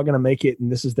 but they're not going to make it.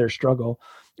 And this is their struggle.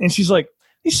 And she's like,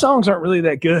 these songs aren't really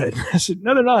that good. I said,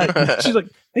 no, they're not. She's like,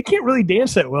 they can't really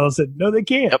dance that well. I said, no, they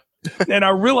can't. Yep. And I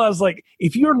realized, like,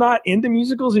 if you're not into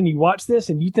musicals and you watch this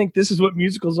and you think this is what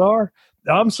musicals are,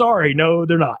 I'm sorry. No,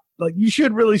 they're not. Like, you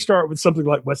should really start with something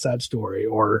like West Side Story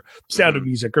or Sound of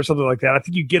Music or something like that. I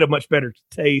think you get a much better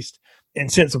taste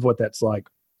and sense of what that's like.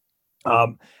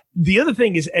 The other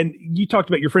thing is, and you talked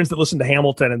about your friends that listen to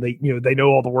Hamilton and they know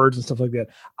all the words and stuff like that.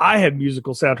 I have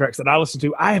musical soundtracks that I listen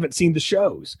to. I haven't seen the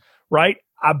shows, right?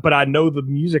 But I know the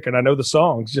music and I know the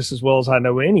songs just as well as I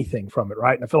know anything from it,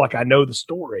 right? And I feel like I know the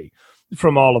story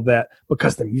from all of that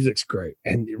because the music's great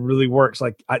and it really works.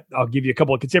 Like I'll give you a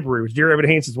couple of contemporaries. Dear Evan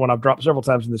Hansen's one I've dropped several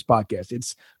times in this podcast.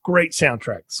 It's great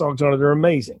soundtrack. The songs on it are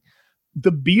amazing.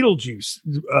 The Beetlejuice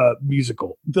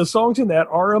musical, the songs in that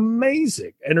are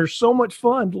amazing and are so much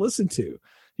fun to listen to.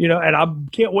 And I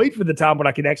can't wait for the time when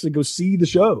I can actually go see the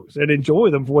shows and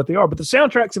enjoy them for what they are. But the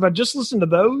soundtracks, if I just listen to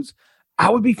those, I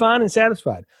would be fine and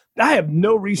satisfied. I have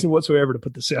no reason whatsoever to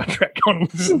put the soundtrack on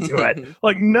and listen to it.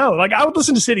 I would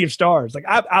listen to City of Stars. Like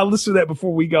I listened to that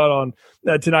before we got on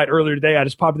tonight earlier today. I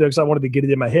just popped it there because I wanted to get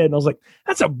it in my head. And I was like,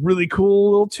 that's a really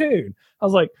cool little tune. I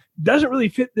was like, doesn't really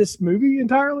fit this movie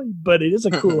entirely, but it is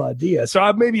a cool idea.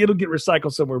 So maybe it'll get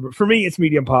recycled somewhere. But for me, it's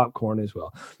medium popcorn as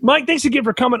well. Mike, thanks again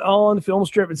for coming on the Film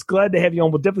Strip. It's glad to have you on.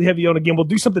 We'll definitely have you on again. We'll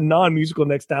do something non-musical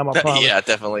next time, I promise. Yeah,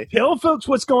 definitely. Tell folks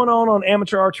what's going on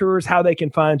Amateur Art Tours, how they can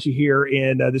find you here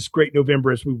in this great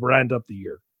November as we round up the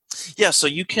year. Yeah, so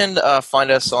you can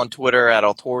find us on Twitter at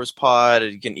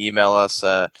AuteursPod. You can email us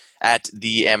at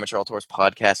the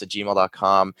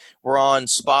amateurauteursPodcast@gmail.com. We're on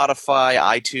Spotify,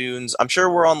 iTunes. I'm sure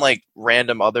we're on like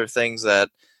random other things that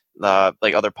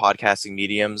like other podcasting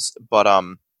mediums. But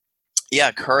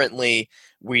currently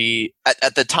we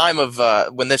at the time of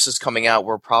when this is coming out,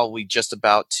 we're probably just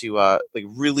about to like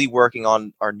really working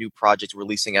on our new project,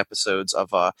 releasing episodes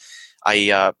of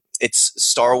it's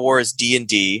Star Wars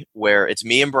D&D, where it's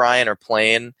me and Brian are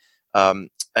playing an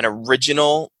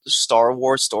original Star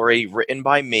Wars story written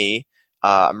by me.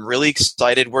 I'm really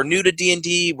excited. We're new to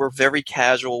D&D. We're very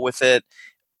casual with it.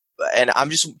 And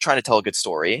I'm just trying to tell a good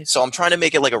story. So I'm trying to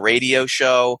make it like a radio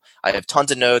show. I have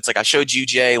tons of notes. Like I showed you,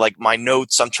 Jay, like my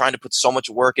notes. I'm trying to put so much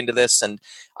work into this. And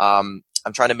I'm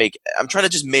trying to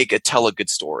just tell a good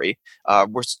story.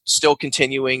 We're still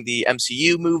continuing the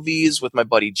MCU movies with my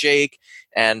buddy Jake.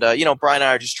 And, Brian and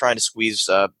I are just trying to squeeze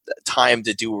time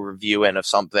to do a review in of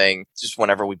something just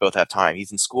whenever we both have time.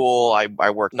 He's in school. I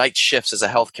work night shifts as a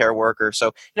healthcare worker.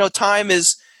 So, time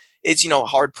it's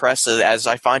hard pressed as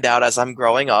I find out as I'm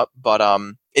growing up. But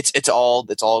it's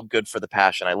all good for the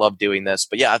passion. I love doing this.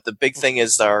 But yeah, the big thing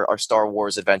is our Star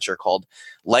Wars adventure called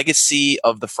Legacy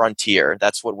of the Frontier.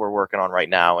 That's what we're working on right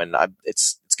now. And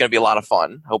it's going to be a lot of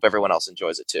fun. Hope everyone else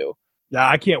enjoys it too. Yeah,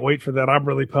 I can't wait for that. I'm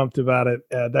really pumped about it.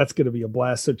 That's going to be a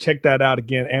blast. So check that out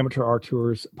again, Amateur Art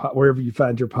Tours, wherever you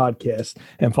find your podcast,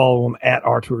 and follow them at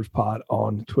Art Tours Pod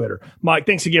on Twitter. Mike,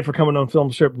 thanks again for coming on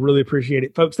Film Strip. Really appreciate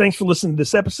it. Folks, thanks for listening to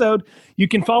this episode. You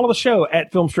can follow the show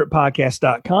at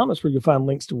filmstrippodcast.com. That's where you'll find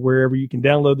links to wherever you can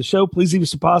download the show. Please leave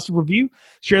us a positive review.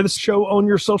 Share the show on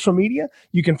your social media.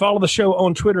 You can follow the show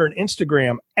on Twitter and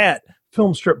Instagram at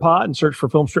Film Strip Pod and search for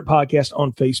Film Strip Podcast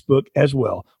on Facebook as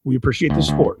well. We appreciate the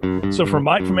support. So for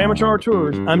Mike from Amateur Art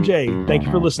Tours, I'm Jay. Thank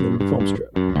you for listening to Film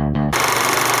Strip.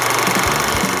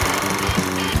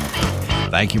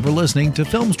 Thank you for listening to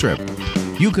Film Strip.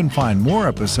 You can find more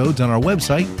episodes on our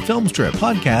website,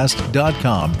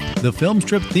 filmstrippodcast.com. The Film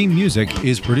Strip theme music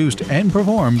is produced and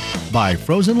performed by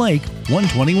Frozen Lake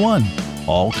 121.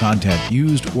 All content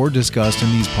used or discussed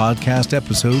in these podcast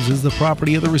episodes is the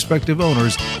property of the respective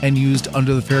owners and used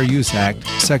under the Fair Use Act,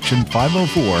 Section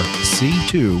 504,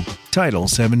 C2, Title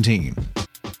 17.